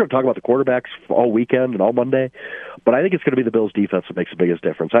 We're going to talk about the quarterbacks all weekend and all Monday, but I think it's going to be the Bills' defense that makes the biggest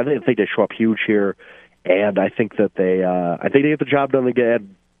difference. I think they show up huge here, and I think that they get the job done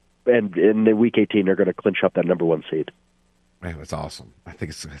again. And in the Week 18, they're going to clinch up that number 1 seed. Man, that's awesome. I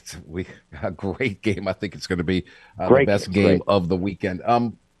think it's a great game. I think it's going to be the best game of the weekend.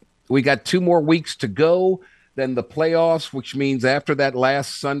 We got 2 more weeks to go, then the playoffs, which means after that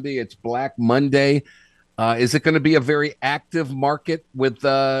last Sunday, it's Black Monday. Is it going to be a very active market with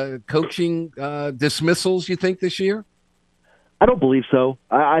coaching dismissals, you think, this year? I don't believe so.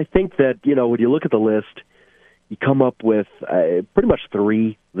 I think that, when you look at the list, you come up with pretty much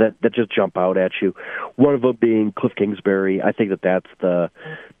 3 that just jump out at you. One of them being Cliff Kingsbury. I think that's the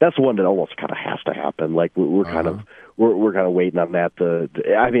one that almost kind of has to happen. Like, we're kind of waiting on that.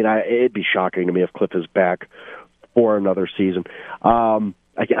 It'd be shocking to me if Cliff is back for another season. And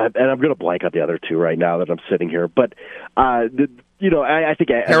I'm going to blank on the other 2 right now that I'm sitting here. But I think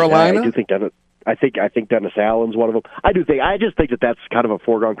Carolina. I do think Dennis. I think Dennis Allen's one of them. I just think that that's kind of a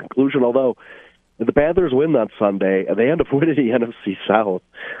foregone conclusion. Although, if the Panthers win that Sunday, and they end up winning the NFC South,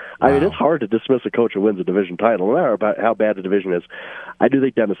 wow. I mean, it's hard to dismiss a coach who wins a division title, no matter about how bad the division is. I do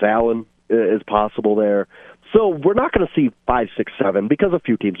think Dennis Allen is possible there. So we're not going to see 5, 6, 7 because a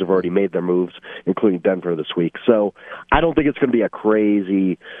few teams have already made their moves, including Denver this week. So I don't think it's going to be a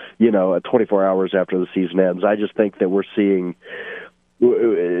crazy, 24 hours after the season ends. I just think that we're seeing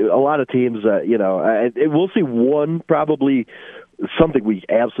a lot of teams, we'll see one probably something we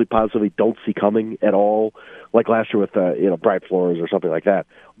absolutely positively don't see coming at all, like last year with Bright Flores or something like that.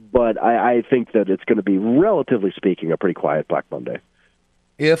 But I think that it's going to be, relatively speaking, a pretty quiet Black Monday.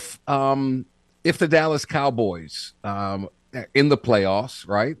 If the Dallas Cowboys in the playoffs,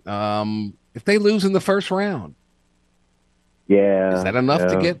 right? If they lose in the first round, is that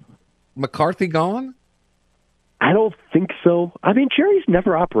enough to get McCarthy gone? I don't think so. I mean, Jerry's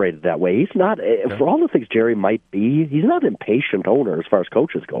never operated that way. He's not, for all the things Jerry might be, he's not an impatient owner as far as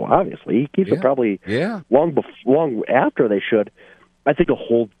coaches go, obviously. He keeps it probably long after they should. I think the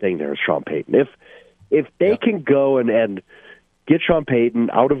whole thing there is Sean Payton. If they can go and get Sean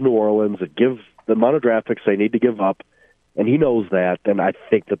Payton out of New Orleans and give the amount of draft picks they need to give up, and he knows that, then I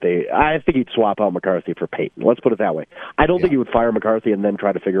think he'd swap out McCarthy for Payton. Let's put it that way. I don't think he would fire McCarthy and then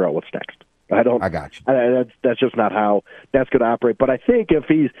try to figure out what's next. I got you. That's just not how that's going to operate. But I think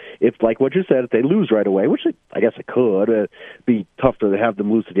if like what you said, if they lose right away, which I guess it could, be tough to have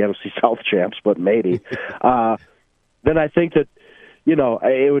them lose to the NFC South champs, but maybe. Then I think that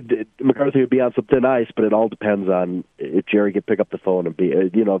McCarthy would be on some thin ice, but it all depends on if Jerry could pick up the phone and be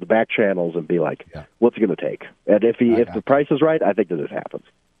the back channels and be like, what's it going to take? And if the price is right, I think that it happens.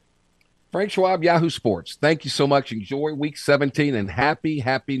 Frank Schwab, Yahoo Sports. Thank you so much. Enjoy Week 17 and happy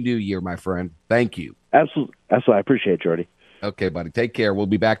New Year, my friend. Thank you. Absolutely. I appreciate it, Jordy. Okay, buddy. Take care. We'll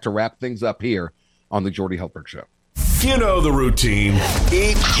be back to wrap things up here on the Jordy Hultberg Show. You know the routine.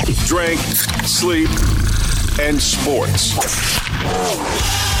 Eat, drink, sleep, and sports.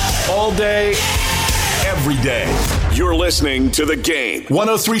 All day, every day. You're listening to The Game.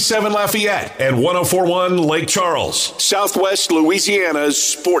 103.7 Lafayette and 104.1 Lake Charles, Southwest Louisiana's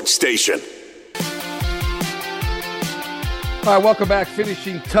sports station. All right, welcome back.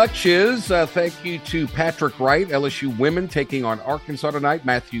 Finishing touches. Thank you to Patrick Wright, LSU women taking on Arkansas tonight.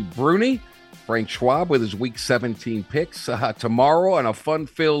 Matthew Bruni, Frank Schwab with his Week 17 picks. Tomorrow on a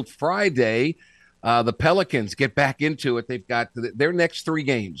fun-filled Friday, the Pelicans get back into it. They've got their next 3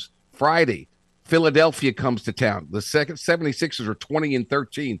 games. Friday, Philadelphia comes to town. The 76ers are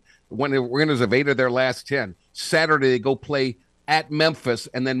 20-13. When the winners of 8 of their last 10. Saturday, they go play at Memphis,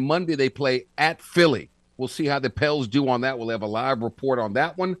 and then Monday they play at Philly. We'll see how the Pels do on that. We'll have a live report on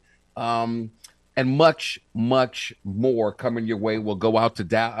that one. And much, much more coming your way. We'll go out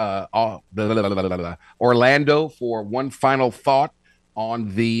to Orlando for one final thought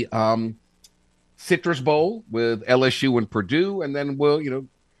on the Citrus Bowl with LSU and Purdue, and then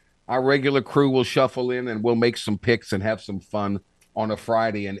our regular crew will shuffle in and we'll make some picks and have some fun on a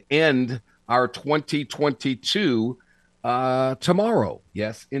Friday and end our 2022 tomorrow.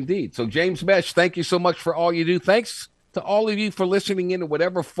 Yes, indeed. So, James Mesh, thank you so much for all you do. Thanks to all of you for listening in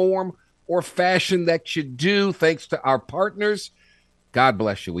whatever form or fashion that you do. Thanks to our partners. God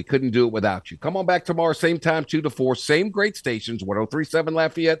bless you. We couldn't do it without you. Come on back tomorrow, same time, 2 to 4, same great stations, 103.7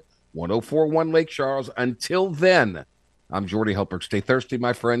 Lafayette, 104.1 Lake Charles. Until then, I'm Jordy Helper. Stay thirsty,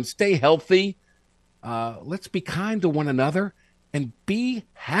 my friends. Stay healthy. Let's be kind to one another and be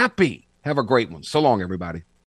happy. Have a great one. So long, everybody.